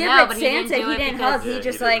waist up. I yeah, know, but but he didn't Sansa, do he it didn't because- hug. Yeah, He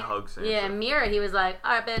just didn't like, hug Sansa. Yeah, Mira, he was like,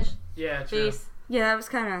 all right, bitch, Yeah, true. peace, yeah, that was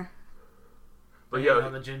kind of. But Yeah, yo,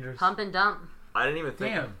 on the gingers. pump and dump. I didn't even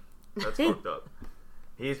think. Damn. That's See? fucked up.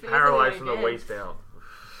 He's Basically paralyzed what from he the did. waist down.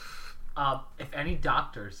 If any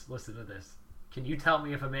doctors listen to this, can you tell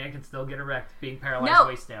me if a man can still get erect being paralyzed No,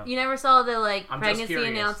 waist down? you never saw the like I'm just pregnancy curious.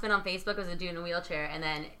 announcement on Facebook. It was a dude in a wheelchair, and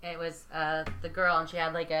then it was the girl, and she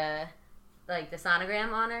had like the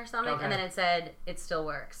sonogram on her stomach, Okay. and then it said it still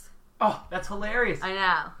works. Oh, that's hilarious. I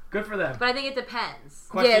know, Good for them. but I think it depends.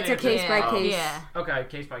 Question Yeah, it's a answered. case by Yeah. case. Yeah. Okay,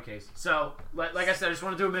 case by case. So, like I said, I just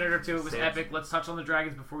want to do a minute or two. It was Sans- epic. Let's touch on the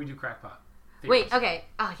dragons before we do crackpot. Wait, Theories. okay.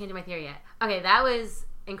 Oh, I can't do my theory yet. Okay, that was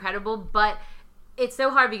incredible, but it's so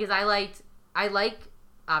hard because I like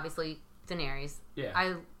obviously Daenerys.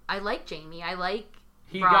 Yeah. I like Jamie. I like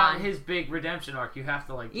He Bronn. got his big redemption arc. You have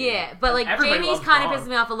to like. Jamie. Yeah, but like Everybody Jamie's loves kind of Bronn. pisses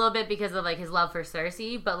me off a little bit because of like his love for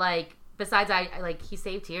Cersei. But like besides, I like he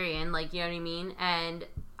saved Tyrion. Like you know what I mean. And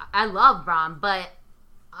I love Bronn, but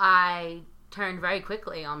I turned very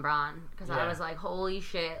quickly on Bronn because I Yeah. was like, holy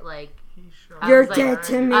shit, like. I You're was like- dead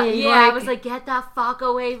to me. yeah, I was like, get that fuck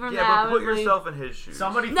away from Yeah, that. I but put was like- yourself in his shoes.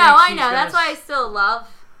 Somebody. No, thinks I he's know. gonna That's why I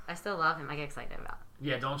s- still love him. I get excited about it.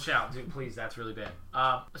 Yeah, don't shout, dude. Please, that's really bad.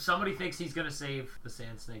 Somebody thinks he's gonna save the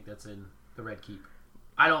sand snake that's in the Red Keep.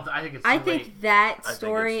 I don't. I think it's. I too think late. that it's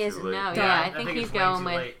story is too late. No, done. yeah, I I think think he's it's way going too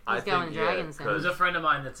with late. I he's going think, with yeah, Dragonstone. There was a friend of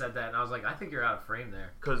mine that said that, and I was like, I think you're out of frame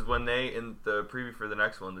there. Because when they, in the preview for the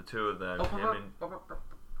next one, the two of them, him and...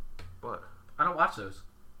 What? I don't watch those.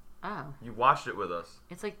 Oh, You watched it with us.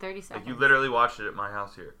 it's like 30 Like, seconds. you literally watched it at my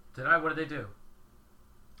house here. Did I? What did they do?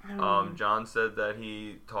 I don't know. John said that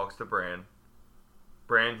he talks to Bran.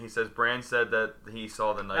 Bran said that he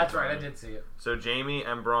saw the night. That's right. I Running. did see it. So Jamie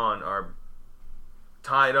and Bronn are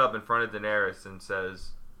tied up in front of Daenerys and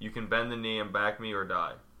says, "You can bend the knee and back me or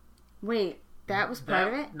die." Wait, that was part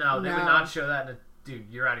of it? No, they would not show that. Dude,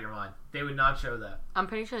 you're out of your mind. They would not show that. I'm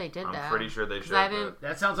pretty sure they did I'm that. pretty sure they 'Cause showed I haven't. that.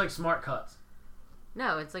 That sounds like smart cuts.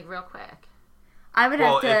 No, it's like real quick. I would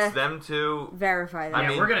Well, have it's to them two. verify that. I Yeah,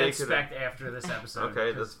 mean, we're gonna they could've- expect after this episode.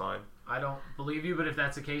 Okay, 'cause that's fine. I don't believe you, but if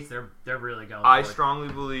that's the case, they're really going. I for it. strongly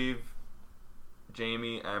believe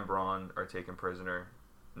Jamie and Bronn are taken prisoner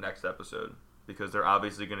next episode because they're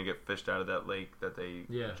obviously going to get fished out of that lake that they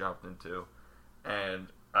Yeah. dropped into. And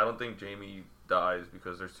I don't think Jaime dies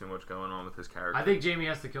because there's too much going on with his character. I think Jaime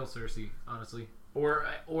has to kill Cersei, honestly, or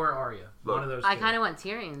Arya. Look, One of those. I two. kind of want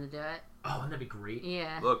Tyrion to do it. Oh, wouldn't that be great?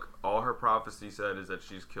 Yeah. Look, all her prophecy said is that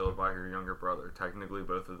she's killed by her younger brother. Technically,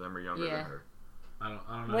 both of them are younger Yeah. than her. I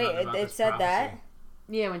don't know. Wait, nothing about it this said prophecy. that?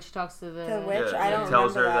 Yeah, when she talks to the The witch? Yeah, I don't it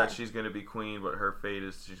tells her remember that that. she's going to be queen, but her fate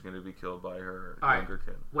is she's going to be killed by her All right. younger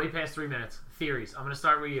kid. Way past 3 minutes. Theories. I'm going to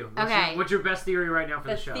start with you. Okay. What's your best theory right now for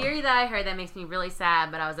The the show? theory that I heard that makes me really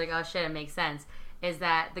sad, but I was like, oh shit, it makes sense, is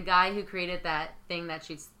that the guy who created that thing that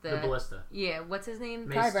shoots The ballista. Yeah, what's his name?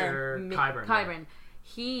 Maester Qyburn. Qyburn.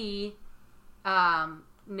 He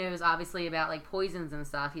knows obviously about like poisons and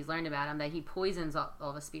stuff. He's learned about him, that he poisons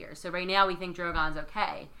all the spears. So right now we think Drogon's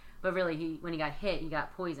okay, but really when he got hit, he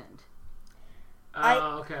got poisoned.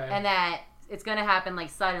 Oh, okay. And that it's going to happen like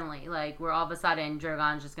suddenly, like where all of a sudden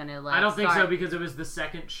Drogon's just going to like I don't think so start- because it was the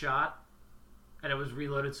second shot, and it was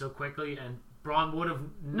reloaded so quickly, and Braun would have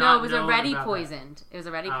not No, it was known already about poisoned. It was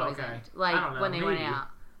already Oh, poisoned. okay. Like I don't know, when they went maybe. out. that.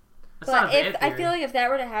 That's not But a if bad I theory. feel like if that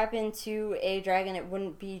were to happen to a dragon, it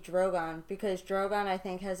wouldn't be Drogon because Drogon I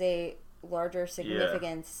think has a larger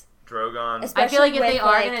significance. Drogon. Especially I feel like if they with, are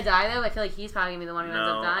like- going to die though, I feel like he's probably going to be the one who ends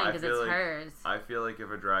No, up dying I because feel it's like- hers. I feel like if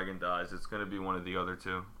a dragon dies, it's going to be one of the other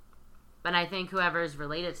two. But I think whoever's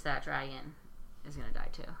related to that dragon is going to die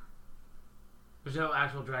too. There's no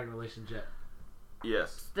actual dragon relationship.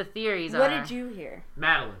 Yes. The theories What are... did you hear?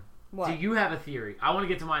 Madeline, What? do you have a theory? I want to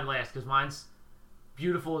get to mine last because mine's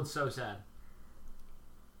beautiful and so sad.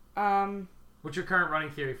 What's your current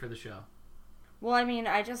running theory for the show? Well, I mean,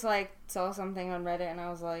 I just like saw something on Reddit and I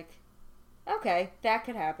was like, okay, that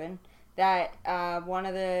could happen. That one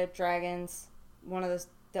of the dragons, one of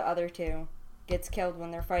the other two, gets killed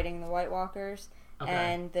when they're fighting the White Walkers, Okay.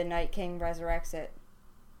 and the Night King resurrects it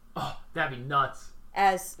Oh, that'd be nuts.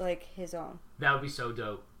 as like his own, That would be so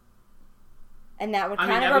dope. and that would I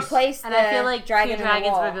mean, kind that of was- replace And the I feel like dragon two in the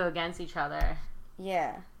dragons wall. would go against each other.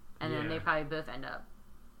 Yeah. And then Yeah. they probably both end up...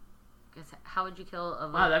 'Cause how would you kill a...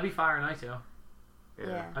 Wow, that'd be Fire and Ice, too.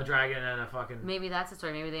 Yeah. A dragon and a fucking... Maybe that's the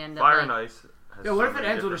story. Maybe they end Fire up and like... Ice. Has Yo, what so if it many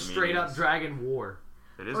ends with a different straight up meanings. dragon war?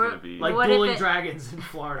 It is Or- going to be. Like What if dueling it- dragons in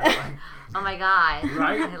Florida. Like, Oh my god.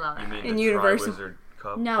 Right? I love You that. mean In the Universal. Tri-Wizard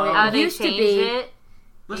Cup? No, Oh, it they used to changed be. it.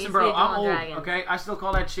 listen, used to bro, be I'm dueling old, dragons. okay? I still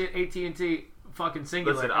call that shit AT&T fucking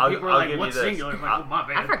singular. Listen, And I'll- people are I'll like, give you what's this. singular? I'm like, oh, my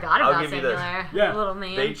bad. I forgot I'll about give you this. Singular. Yeah. Little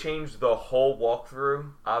man. They changed the whole walkthrough,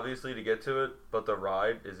 obviously, to get to it, but the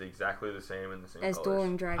ride is exactly the same in the same As colors.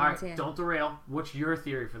 dueling All dragons, right, yeah. don't derail. What's your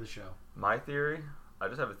theory for the show? My theory? I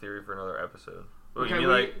just have a theory for another episode. What, Okay, you mean,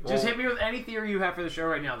 like, just well, hit me with any theory you have for the show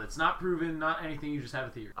right now that's not proven, not anything, you just have a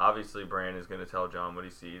theory. Obviously, Bran is going to tell Jon what he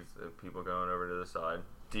sees, the people going over to the side.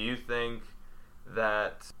 Do you think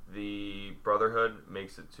that the Brotherhood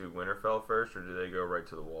makes it to Winterfell first, or do they go right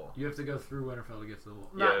to the wall? You have to go through Winterfell to get to the wall.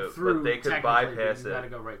 Yeah, Not but through, they could technically, bypass but you it. gotta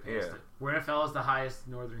go right past Yeah. it. Winterfell is the highest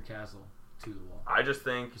northern castle to the wall. I just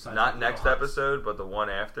think, Besides not the next Little Huts. episode, but the one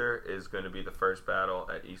after is going to be the first battle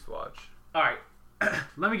at Eastwatch. All right,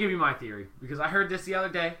 let me give you my theory because I heard this the other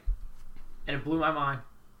day, and it blew my mind.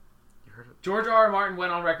 You heard it? George R. R. Martin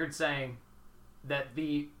went on record saying that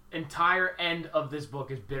the entire end of this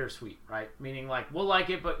book is bittersweet, right? Meaning, like, we'll like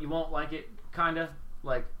it, but you won't like it, kind of.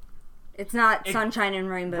 Like, It's not It- sunshine and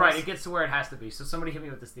rainbows. right, it gets to where it has to be. So somebody hit me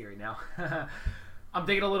with this theory now. I'm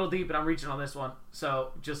digging a little deep, and I'm reaching on this one.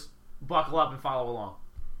 So just buckle up and follow along.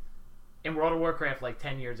 In World of Warcraft, like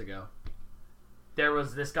 10 years ago, there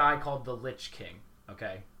was this guy called the Lich King,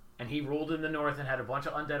 okay? And he ruled in the north and had a bunch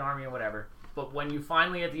of undead army and whatever. But when you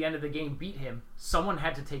finally, at the end of the game, beat him, someone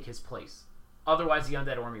had to take his place. Otherwise, the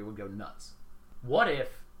undead army would go nuts. What if,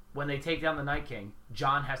 when they take down the Night King,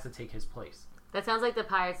 Jon has to take his place? That sounds like the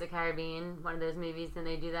Pirates of the Caribbean, one of those movies. Didn't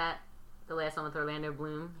they do that? The last one with Orlando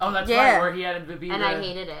Bloom. Oh, that's Yeah. right, where he had to be And the... I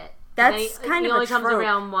hated it. That's They- kind he of a only comes trope.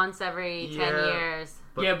 around once every 10 Yeah. years.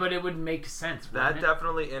 But- yeah, but it would make sense, That wouldn't it?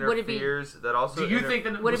 definitely Would it be- interferes. That also Do you think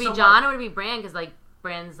that... Would it be so John what? or would it be Bran? Because, like,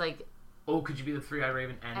 Bran's, like... Oh, could you be the Three-Eyed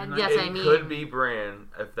Raven and And the yes, Night I King? It mean- could be Bran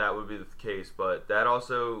if that would be the case, but that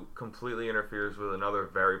also completely interferes with another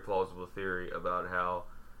very plausible theory about how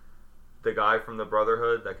the guy from the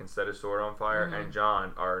Brotherhood that can set his sword on fire and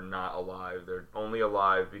Jon are not alive. They're only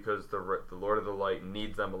alive because the Lord of the Light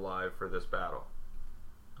needs them alive for this battle.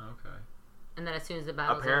 Okay. And then as soon as the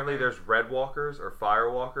battle's Apparently, over, there's Red Walkers or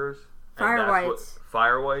Fire Walkers. and Fire that's Whites. What,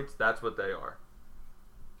 Fire Whites, that's what they are.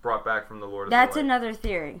 Brought back from the Lord of That's the Light. another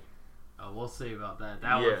theory. Oh, we'll see about that.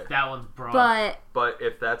 That Yeah. that one's broad. But But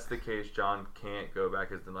if that's the case, Jon can't go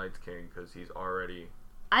back as the Night's King because he's already...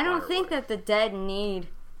 I don't Fire think White. that the dead need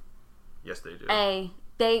Yes, they do. a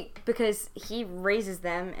because he raises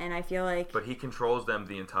them, and I feel like. But he controls them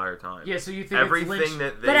the entire time. Yeah, so you think everything it's Lynch...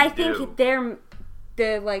 that they But I do.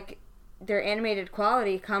 think their animated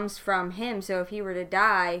quality comes from him. So if he were to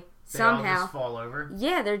die They all somehow, just fall over.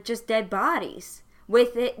 yeah, they're just dead bodies.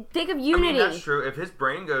 With it, think of I Unity. mean, that's true. If his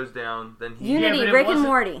brain goes down, then he... Unity, but it Rick and wasn't-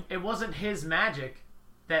 Morty. It wasn't his magic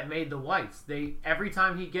that made the whites. Every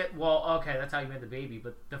time he okay, that's how he made the baby.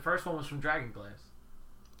 But the first one was from Dragon Glass.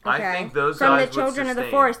 I think those From guys the Children would of the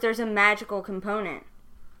sustain. Forest, there's a magical component.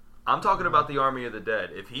 I'm talking about the Army of the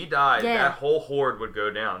Dead. If he died, Yeah. that whole horde would go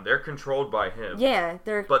down. They're controlled by him. Yeah,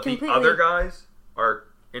 they're But completely. the other guys are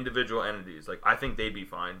individual entities. Like, I think they'd be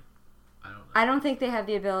fine. I don't know. I don't think they have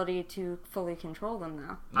the ability to fully control them,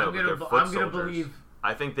 though. No, I'm but they're gonna foot I'm gonna soldiers. believe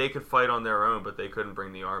I think they could fight on their own, but they couldn't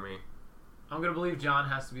bring the army. John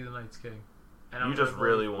has to be the Night's King. And You I'm just gonna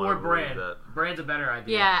really believe- wanna or Bran. believe that. Bran's a better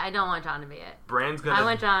idea. Yeah, I don't want John to be it. Brand's gonna... I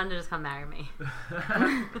want John to just come marry me.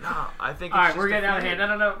 No, I think it's All right, just we're getting out of defeated.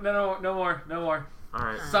 hand. No more. All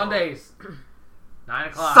right. Sundays, 9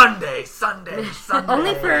 o'clock. Sunday.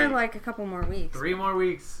 Only for like a couple more weeks. 3 more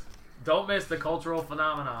weeks. Don't miss the cultural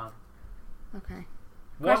phenomenon. Okay.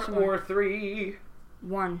 1 Question or mark. 3.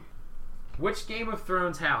 1. Which Game of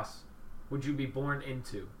Thrones house would you be born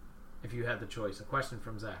into if you had the choice? A question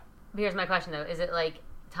from Zach. Here's my question though: is it like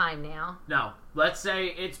time now? No, let's say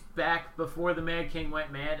it's back before the Mad King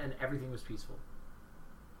went mad and everything was peaceful.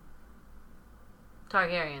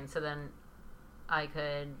 Targaryen. So then I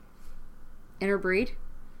could. Interbreed?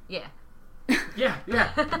 Yeah. Yeah.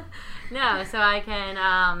 No, so I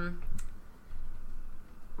can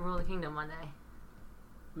rule the kingdom one day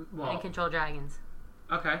and Well, control dragons.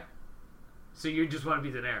 okay. So you just want to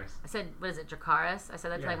be Daenerys. I said, what is it, Dracarys? I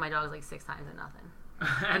said that to Yeah. like my dogs like 6 times and nothing.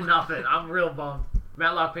 And nothing. I'm real bummed.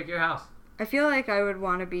 Matlock, pick your house. I feel like I would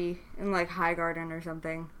want to be in like Highgarden or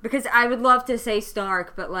something. Because I would love to say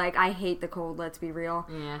Stark, but like I hate the cold, let's be real.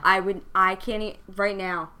 Yeah. I can't right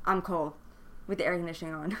now, I'm cold with the air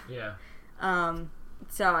conditioning on. Yeah.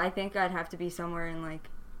 So I think I'd have to be somewhere in like,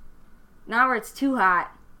 not where it's too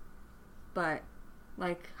hot, but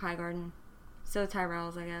like Highgarden. So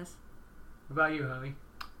Tyrells, I guess. What about you, homie?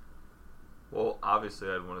 Well, obviously,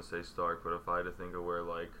 I'd want to say Stark, but if I had to think of where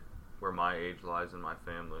my age lies in my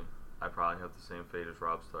family, I probably have the same fate as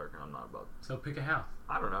Robb Stark, and I'm not about. So pick a house.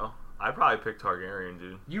 I don't know. I'd probably pick Targaryen,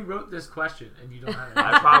 dude. You wrote this question and you don't have it.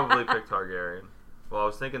 I'd probably pick Targaryen. Well, I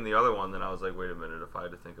was thinking the other one, then I was like, wait a minute. If I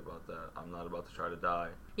had to think about that, I'm not about to try to die.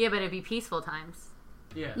 Yeah, but it'd be peaceful times.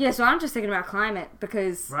 Yeah. Yeah, so I'm just thinking about climate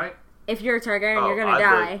because Right? if you're a Targaryen, you're gonna I'd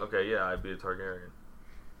die. okay, yeah, I'd be a Targaryen.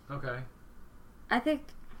 Okay. I think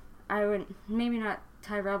I would maybe not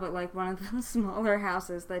Tyrell, but like one of the smaller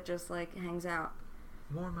houses that just like hangs out.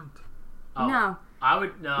 Mormont. Oh, No, I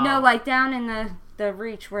would no. no, like down in the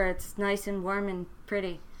Reach where it's nice and warm and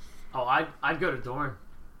pretty. Oh, I'd go to Dorne.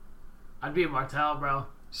 I'd be a Martell, bro.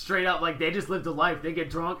 Straight up, like they just lived a life. They get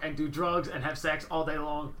drunk and do drugs and have sex all day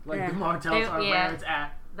long. Like Yeah. the Martells are Yeah. where it's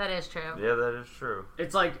at. That is true. Yeah, that is true.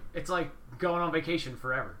 It's like going on vacation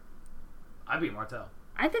forever. I'd be a Martell.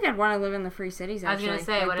 I think I'd want to live in the free cities. I was Actually, gonna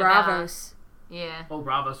say, like what about- Bravos Yeah. Oh,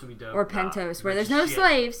 Bravos would be dope. or Pentos, where rich there's no as shit.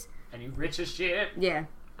 slaves. And you rich as shit. Yeah,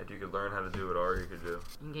 And you could learn how to do what Arya could do. You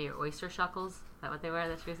can get your oyster shuckles. Is that what they were?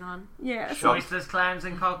 That's recent one? yeah. Sure. Oysters, clams,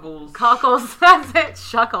 and cockles. Cockles. That's it.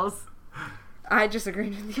 Shuckles. I just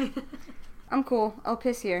agreed with you. I'm cool. I'll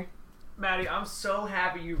piss here. Maddie, I'm so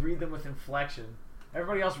happy you read them with inflection.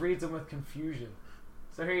 Everybody else reads them with confusion.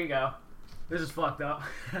 So here you go. This is fucked up.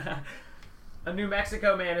 A New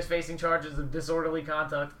Mexico man is facing charges of disorderly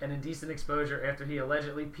conduct and indecent exposure after he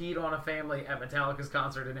allegedly peed on a family at Metallica's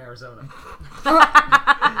concert in Arizona.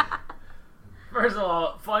 First of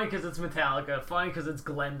all, funny because it's Metallica. Funny because it's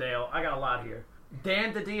Glendale. I got a lot here.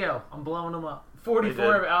 Dan DiDio. I'm blowing him up.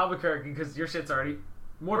 44 of Albuquerque because your shit's already...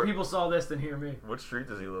 More people saw this than hear me. What street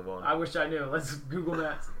does he live on? I wish I knew. Let's Google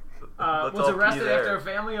Maps. Let's Was all pee arrested there. after a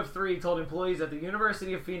family of 3 told employees at the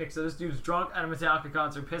University of Phoenix that this dude's drunk at a Metallica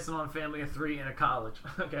concert, pissing on a family of 3 in a college.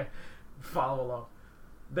 Okay, follow along.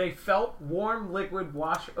 They felt warm liquid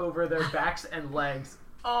wash over their backs and legs.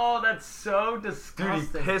 Oh, that's so Dude, he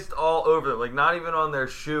disgusting. pissed all over them. Like, not even on their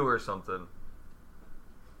shoe or something.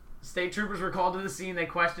 State troopers were called to the scene. They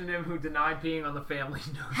questioned him, who denied peeing on the family.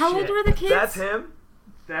 No How shit. old were the kids? That's him?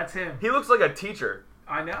 That's him. He looks like a teacher.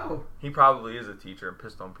 I know. He probably is a teacher and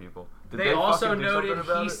pissed on people. Did They also fucking do something noted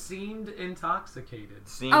about he it? seemed intoxicated.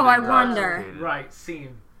 Seemed Oh, I wonder. intoxicated. Right,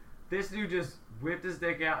 seemed. This dude just whipped his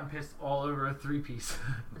dick out and pissed all over a 3-piece.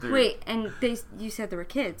 Dude, Wait, and you said there were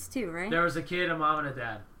kids too, right? There was a kid, a mom, and a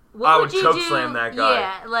dad. What I would would you choke do? slam that guy.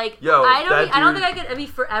 Yeah, like Yo, I that don't dude- think I could be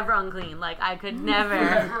forever unclean. Like I could never.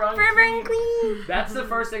 Forever and clean. That's the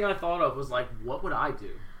first thing I thought of was like, what would I do?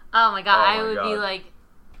 Oh my god, Oh I my would be God. like,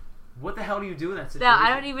 What the hell do you do in that no, situation? I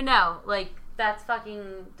don't even know. Like that's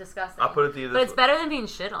fucking disgusting. I'll put it to you this But it's way. better than being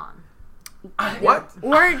shit on. What?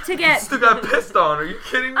 Or to You get still got pissed on. Are you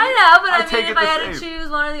kidding me? I know, but I take mean, it if I the had to same. choose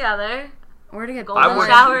one or the other, or to get go I and would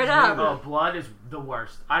shower it choose up. neither. Oh, blood is the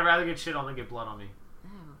worst. I'd rather get shit on than get blood on me.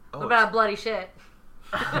 Oh, What about bloody shit?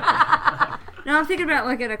 No, I'm thinking about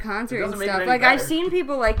like at a It concert and doesn't make it stuff. any Like I've better. seen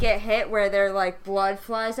people like get hit where their like blood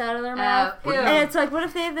flies out of their mouth, ew. and it's like, what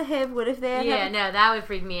if they have the HIV? What if they have? Yeah, no, that would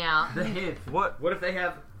freak me out. The HIV. What? What if they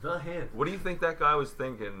have the HIV? What do you think that guy was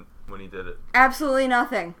thinking when he did it? Absolutely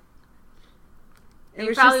nothing. It He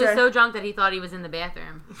was probably just was so drunk that he thought he was in the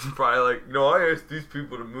bathroom. He's probably like, no, I asked these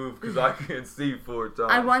people to move because I can't see 4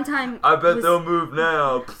 times. I one time. I bet was- they'll move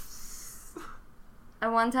now. I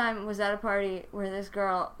one time was at a party where this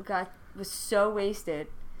girl was so wasted,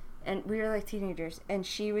 and we were like teenagers, and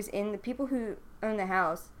she was in the people who own the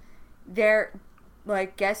house, their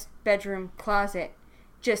like guest bedroom closet,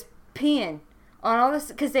 just peeing on all this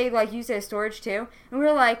because they like use it as storage too, and we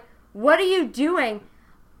were like, "What are you doing?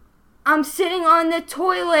 I'm sitting on the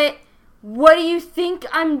toilet. What do you think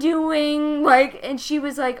I'm doing?" Like, and she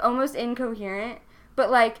was like almost incoherent, but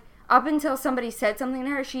like. Up until somebody said something to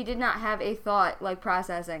her, she did not have a thought, like,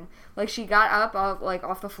 processing. Like, she got up,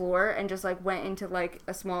 off the floor and just, like, went into, like,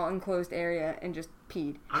 a small enclosed area and just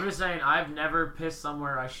peed. I'm just saying, I've never pissed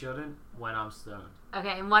somewhere I shouldn't when I'm stoned.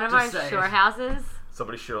 Okay, in one of Just our saying. shore houses.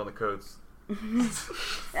 Somebody shit on the coats.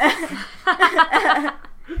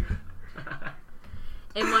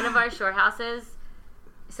 In one of our shore houses.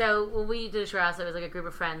 So when we did a shore house, it was like a group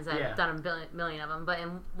of friends that Yeah. had done a million of them. But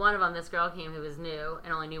in one of them, this girl came who was new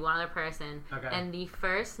and only knew one other person. Okay. And the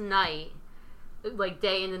first night, like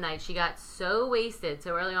day into night, she got so wasted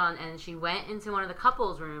so early on, and she went into one of the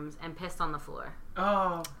couples' rooms and pissed on the floor.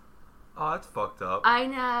 Oh. Oh, that's fucked up. I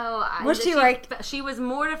know. Was she like- She was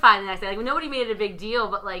mortified the next day. Like nobody made it a big deal,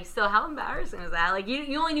 but like still, how embarrassing is that? Like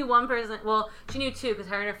you only knew one person. Well, she knew two because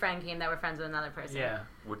her and her friend came that were friends with another person. Yeah.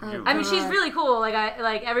 Would Oh, you? I mean, she's God. really cool.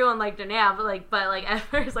 Like everyone liked her now, but at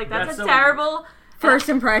first, like that's That's a so- terrible First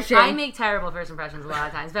impression. I make terrible first impressions a lot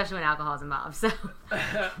of times, especially when alcohol's involved. So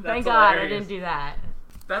That's thank God I hilarious. didn't do that.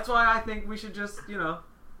 That's why I think we should just,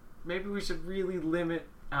 maybe we should really limit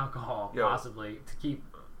alcohol, Yo. possibly, to keep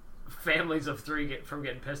families of 3 from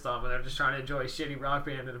getting pissed off when they're just trying to enjoy a shitty rock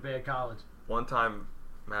band at a bad college. One time,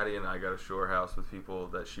 Maddie and I got a shore house with people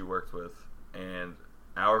that she worked with, and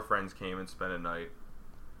our friends came and spent a night.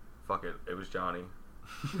 Fuck it, it was Johnny.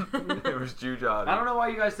 It was Jew Johnny. I don't know why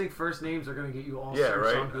you guys think first names are going to get you all Yeah, searched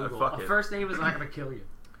right? on Google. Fuck A it. first name is not going to kill you.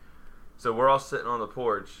 So we're all sitting on the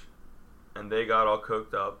porch, and they got all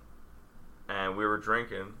coked up, and we were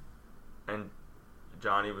drinking, and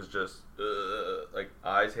Johnny was just like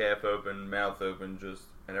eyes half open, mouth open,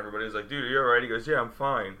 and everybody was like, "Dude, are you alright?" He goes, "Yeah, I'm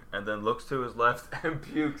fine," and then looks to his left and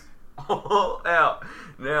pukes all out.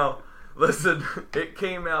 Now, listen, it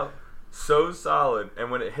came out so solid,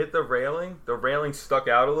 and when it hit the railing stuck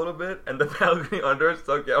out a little bit, and the balcony under us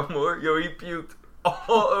stuck out more. Yo, he puked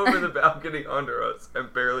all over the balcony under us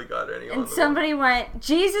and barely got any on and the somebody went,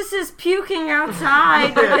 Jesus is puking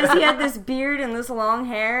outside because he had this beard and this long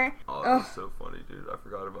hair. wall. Oh, that's so funny, dude. I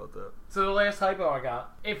forgot about that. So the last typo I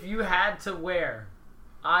got, if you had to wear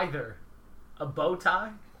either a bow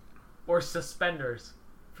tie or suspenders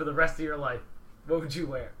for the rest of your life, what would you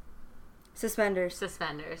wear? Suspenders.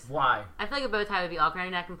 Suspenders. Why? I feel like a bow tie would be awkward on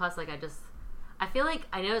your neck, and plus, like I feel like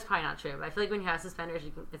I know it's probably not true, but I feel like when you have suspenders,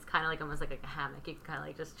 it's kind of like almost like a hammock. You can kind of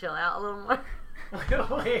like just chill out a little more.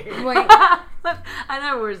 Wait. Wait, I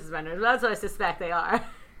never wear suspenders, but that's what I suspect they are.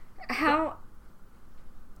 how?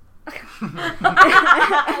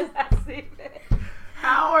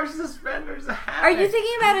 How are suspenders a hammock? Are you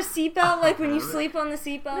thinking about a seatbelt, like when you sleep on the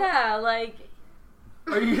seatbelt? Yeah, like.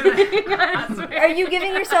 Are you gonna... I swear. Are you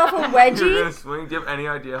giving yourself a You're wedgie? gonna swing. Do you have any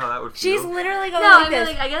idea how that would feel? She's literally going No, like I mean, this,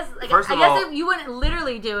 like, I guess, First I of guess all- you wouldn't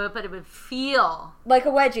literally do it, but it would feel. like a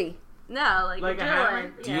wedgie. No, like Like you're a hammock?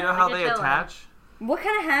 chilling. Do you Yeah, know like how you're they chilling. attach? What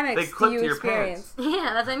kind of hammocks They clip do you to your experience? Yeah,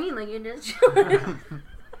 that's what I mean. Like you're just chilling.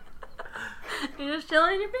 You're just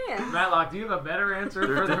chilling in your pants. Matlock, do you have a better answer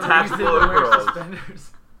They're for the detachable reason to wear girls.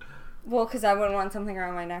 suspenders? Well, because I wouldn't want something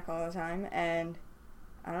around my neck all the time, and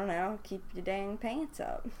I don't know, keep your dang pants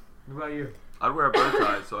up. What about you? I'd wear a bow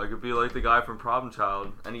tie so I could be like the guy from Problem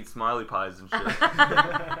Child and eat smiley pies and shit.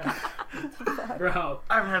 Bro,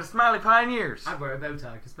 I haven't had a smiley pie in years. I'd wear a bow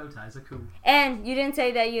tie because bow ties are cool. And you didn't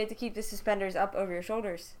say that you had to keep the suspenders up over your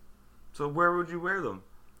shoulders. So where would you wear them?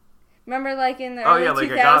 Remember, like in the Oh, early yeah, like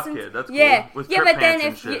 2000s? a goth kid. That's cool. Yeah, With yeah, trip but then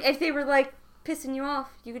pants and shit. if they were like pissing you off,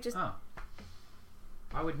 you could just. Oh.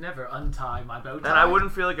 I would never untie my bow tie. And I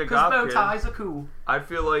wouldn't feel like a Because goth bow kid. ties are cool. I'd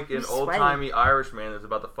feel like an You're sweaty. old-timey Irish man that's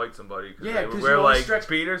about to fight somebody. Cause Yeah, they would 'cause wear, you always like, stretch-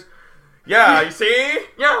 beaters. Yeah, you see?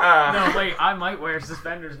 Yeah. No, wait, I might wear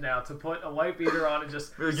suspenders now to put a white beater on and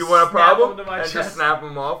just You want a snap problem? them to my And chest. just snap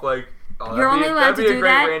them off, like... Oh, You're only allowed to that'd be a do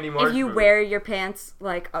great that Randy Marsh if you move. wear your pants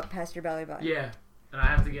like up past your belly button. Yeah, and I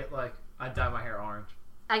have to get like I dye my hair orange.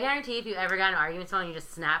 I guarantee if you ever got in an argument with someone, you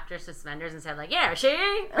just snapped your suspenders and said like, "Yeah, she,"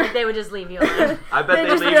 like they would just leave you alone. I bet They they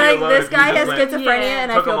just leave be you like, alone this if you guy just has went, schizophrenia Yeah.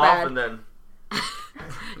 and I took feel him bad. off and then...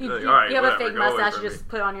 You, Like, you, all right, you have a whatever, fake go away mustache from you me. just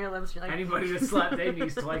put on your lips. You're like, Anybody that slapped their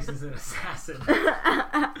knees twice is an assassin.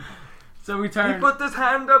 So we He turn put this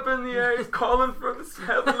hand up in the air, he's calling for the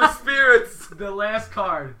heavenly spirits. the last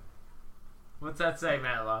card. What's that say,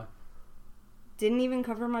 Matlock? Didn't even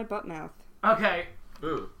cover my butt mouth. Okay.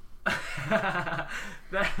 Ooh,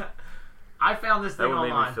 I found this that thing would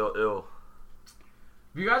make online. me feel ill.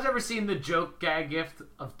 Have you guys ever seen the joke gag gift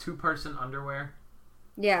of two-person underwear?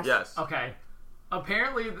 Yes. Yes. Okay.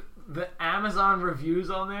 Apparently, the Amazon reviews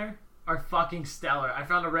on there are fucking stellar. I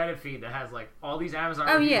found a Reddit feed that has like all these Amazon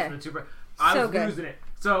Oh, reviews yeah. from the super. I So was good. losing it.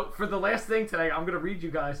 So for the last thing today, I'm gonna read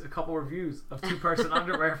you guys a couple reviews of two-person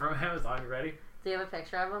underwear from Amazon. You ready? do you have a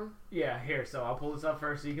picture of them? Yeah. Here. So I'll pull this up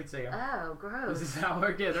first so you can see them. Oh, gross. This is how it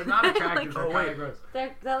works. Yeah, they're not attractive. Like- They're kind of gross.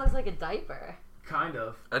 That looks like a diaper. Kind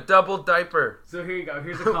of. A double diaper. So here you go.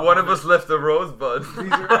 Here's a couple. One of us left a rosebud.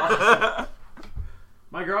 These are awesome.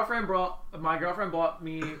 My girlfriend bought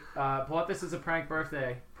me bought this as a prank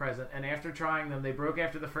birthday present, and after trying them, they broke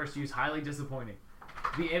after the first use. Highly disappointing.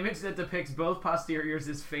 The image that depicts both posteriors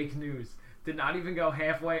is fake news. Did not even go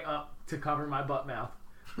halfway up to cover my butt mouth.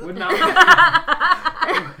 Would not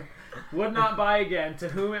would not buy again. To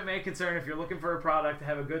whom it may concern, if you're looking for a product to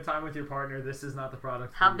have a good time with your partner, this is not the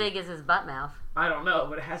product. For How you. big is his butt mouth? I don't know,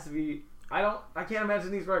 but it has to be. I can't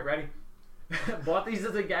imagine these work. Ready? Bought these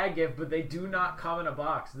as a gag gift, but they do not come in a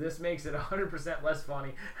box. This makes it 100% less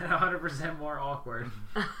funny and 100% more awkward.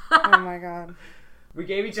 Oh my god. We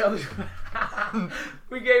gave each other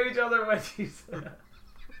wedgies.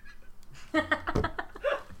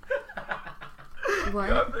 What?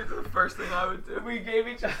 God, that's the first thing I would do. We gave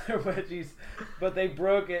each other wedgies, but they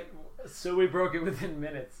broke it, so we broke it within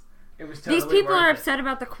minutes. It was totally These people worth are it. upset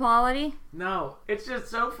about the quality. No, it's just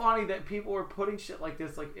so funny that people were putting shit like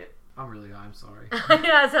this. Like it. I'm sorry. Yeah,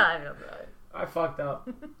 that's how I feel about it. I fucked up.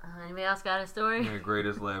 Anybody else got a story? The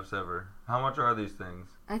greatest laughs ever. How much are these things?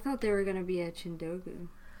 I thought they were gonna be a chindogu.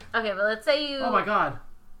 Okay, but let's say you. Oh my god.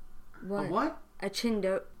 What? A what? A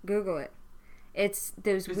chindo. Google it. It's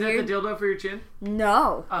those Is weird. that the dildo for your chin?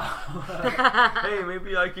 No. Oh. Hey,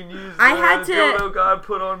 maybe I can use I had the to- dildo God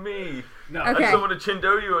put on me. No. I Okay. just don't want to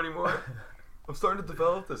chindo you anymore. I'm starting to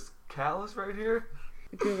develop this callus right here.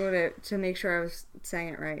 Googled it to make sure I was saying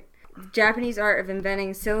it right. Japanese art of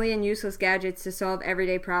inventing silly and useless gadgets to solve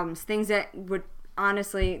everyday problems. Things that would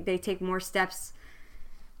honestly they take more steps,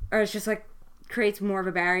 or it's just like creates more of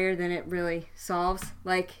a barrier than it really solves.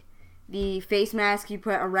 Like the face mask you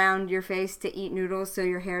put around your face to eat noodles so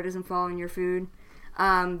your hair doesn't fall in your food.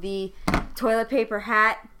 The toilet paper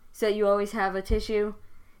hat so you always have a tissue.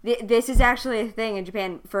 This is actually a thing in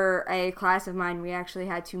Japan. For a class of mine, we actually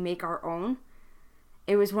had to make our own.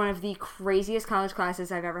 It was one of the craziest college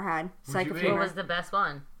classes I've ever had. Psych you of make? humor. What was the best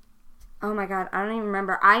one? Oh my god, I don't even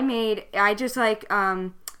remember. I just like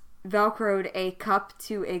velcroed a cup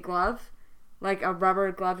to a glove, like a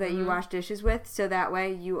rubber glove that you wash dishes with, so that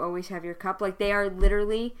way you always have your cup. Like they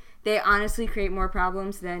honestly create more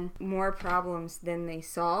problems than they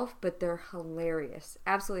solve, but they're hilarious,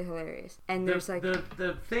 absolutely hilarious. And there's like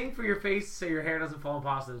the thing for your face so your hair doesn't fall in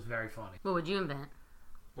pasta is very funny. What would you invent?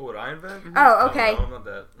 What would I invent? Oh, okay. No,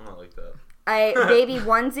 I'm not like that. a baby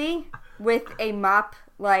onesie with a mop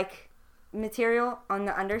like material on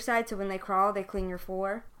the underside, so when they crawl, they clean your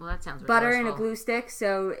floor. Well, that sounds Butter and a resourceful. glue stick,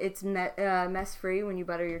 so it's mess free when you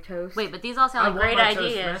butter your toast. Wait, but these all I sound like want great my toast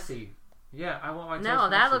ideas. messy. Yeah, I want my toast No,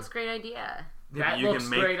 that messy. looks great idea. That You looks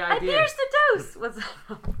can make- great I idea. pierced the toast. What's that?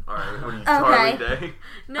 Alright, what are you, Okay. Charlie Day?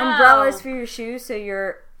 No. Umbrellas for your shoes, so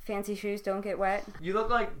your fancy shoes don't get wet. You look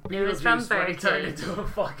like It was from Beetlejuice when he turned Birdcage. into a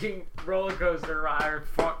fucking roller coaster ride or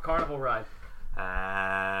carnival ride.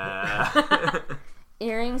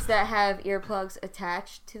 Earrings that have earplugs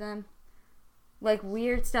attached to them, like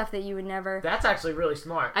weird stuff that you would never. That's actually really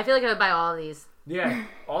smart. I feel like I would buy all of these, Yeah,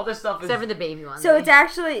 all this stuff is. except for the baby ones. So it's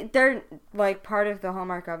actually they're like part of the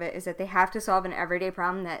hallmark of it is that they have to solve an everyday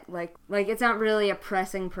problem that like it's not really a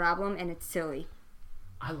pressing problem and it's silly.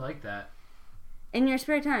 I like that. In your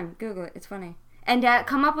spare time, Google it. It's funny. And to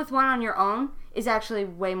come up with one on your own is actually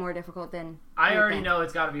way more difficult than I you already think. know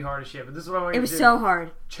it's got to be hard as shit, but this is what I want you It to was do. so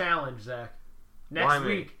hard. Challenge, Zach. Next Why me?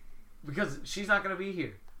 week. Because she's not going to be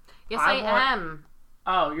here. Yes, I I want- am.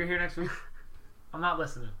 Oh, you're here next week? I'm not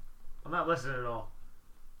listening. I'm not listening at all.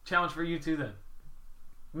 Challenge for you too then.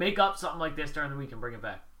 Make up something like this during the week and bring it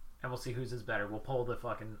back. And we'll see whose is better. We'll poll the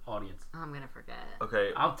fucking audience. I'm gonna forget.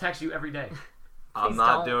 Okay, I'll text you every day. I'm Please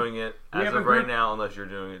not don't. doing it We as have a of right group- now unless you're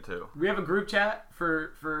doing it too. We have a group chat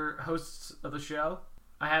for hosts of the show.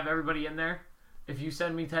 I have everybody in there. If you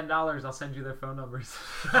send me $10, I'll send you their phone numbers.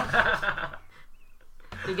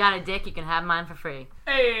 If you got a dick, you can have mine for free.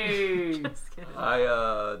 Hey! Just kidding.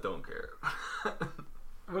 I don't care.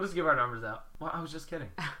 We'll just give our numbers out. Well, I was just kidding.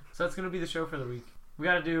 So that's going to be the show for the week. We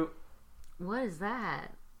got to do... What is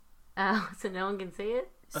that? So no one can see it?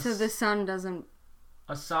 So the sun doesn't...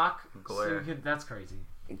 a sock. Glare. So you could, that's crazy.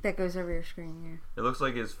 That goes over your screen, yeah. It looks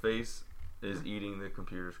like his face is eating the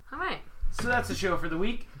computer. All right. So that's the show for the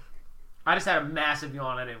week. I just had a massive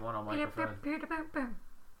yawn. I didn't want on microphone.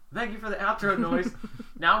 Thank you for the outro noise.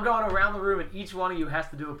 Now I'm going around the room, and each one of you has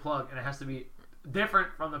to do a plug, and it has to be different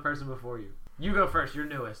from the person before you. You go first. You're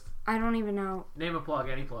newest. I don't even know. Name a plug.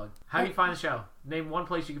 Any plug. How do you find the show? Name one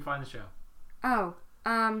place you can find the show. Oh,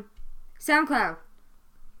 SoundCloud.com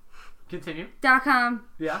Continue. /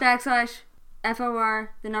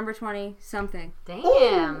 FOR, the number 20, something.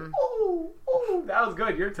 Damn. Ooh, that was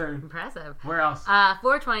good. Your turn. Impressive. Where else?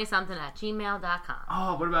 420something at gmail.com.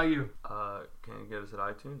 Oh, what about you? Can you get us at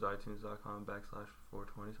iTunes? iTunes.com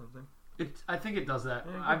 /420 something. I think it does that.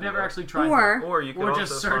 Yeah, you can I've do never that. actually tried Or, Or you can Or also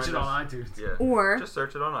just search find it us- on iTunes. Yeah. or Just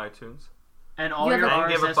search it on iTunes. And all You your have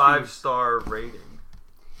And give a RSS 5-star rating.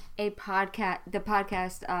 the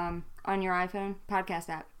podcast on your iPhone podcast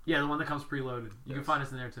app. Yeah, the one that comes preloaded. You can Yes. find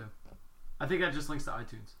us in there too. I think that just links to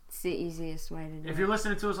iTunes. It's the easiest way to do If it. you're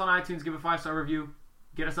listening to us on iTunes, give a 5-star review.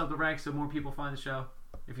 Get us up the ranks so more people find the show.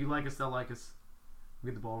 If you like us, they'll like us.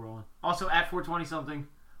 We'll get the ball rolling. Also at 420something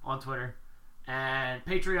on Twitter. And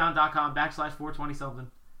patreon.com /420something.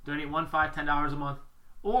 Donate $1, $5, $10 a month.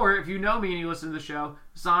 Or if you know me and you listen to the show,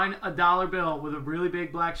 sign a $1 bill with a really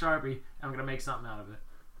big black Sharpie, and I'm going to make something out of it.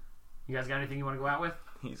 You guys got anything you want to go out with?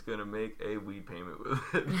 He's gonna make a weed payment with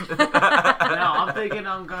it. No, I'm thinking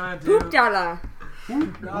I'm going to do... Poop dollar.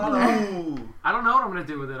 Ooh. I don't know what I'm going to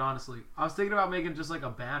do with it, honestly. I was thinking about making just like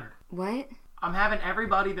a banner. What? I'm having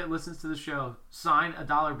everybody that listens to the show sign a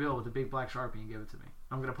 $1 bill with a big black Sharpie and give it to me.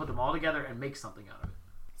 I'm going to put them all together and make something out of it.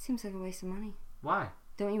 Seems like a waste of money. Why?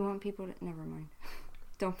 Don't you want people to... Never mind.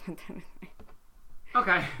 Don't put that in there.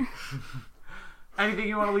 Okay. Anything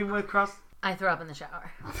you want to leave with, Crust? I threw up in the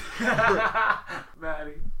shower.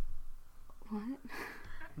 Maddie. What?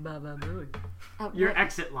 Oh, Your what?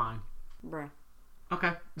 exit line. Bruh.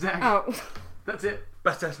 Okay. Zach. Oh. That's it.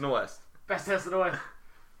 Best test in the West. Best test of the way.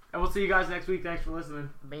 And we'll see you guys next week. Thanks for listening.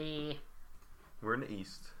 B. We're in the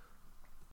East.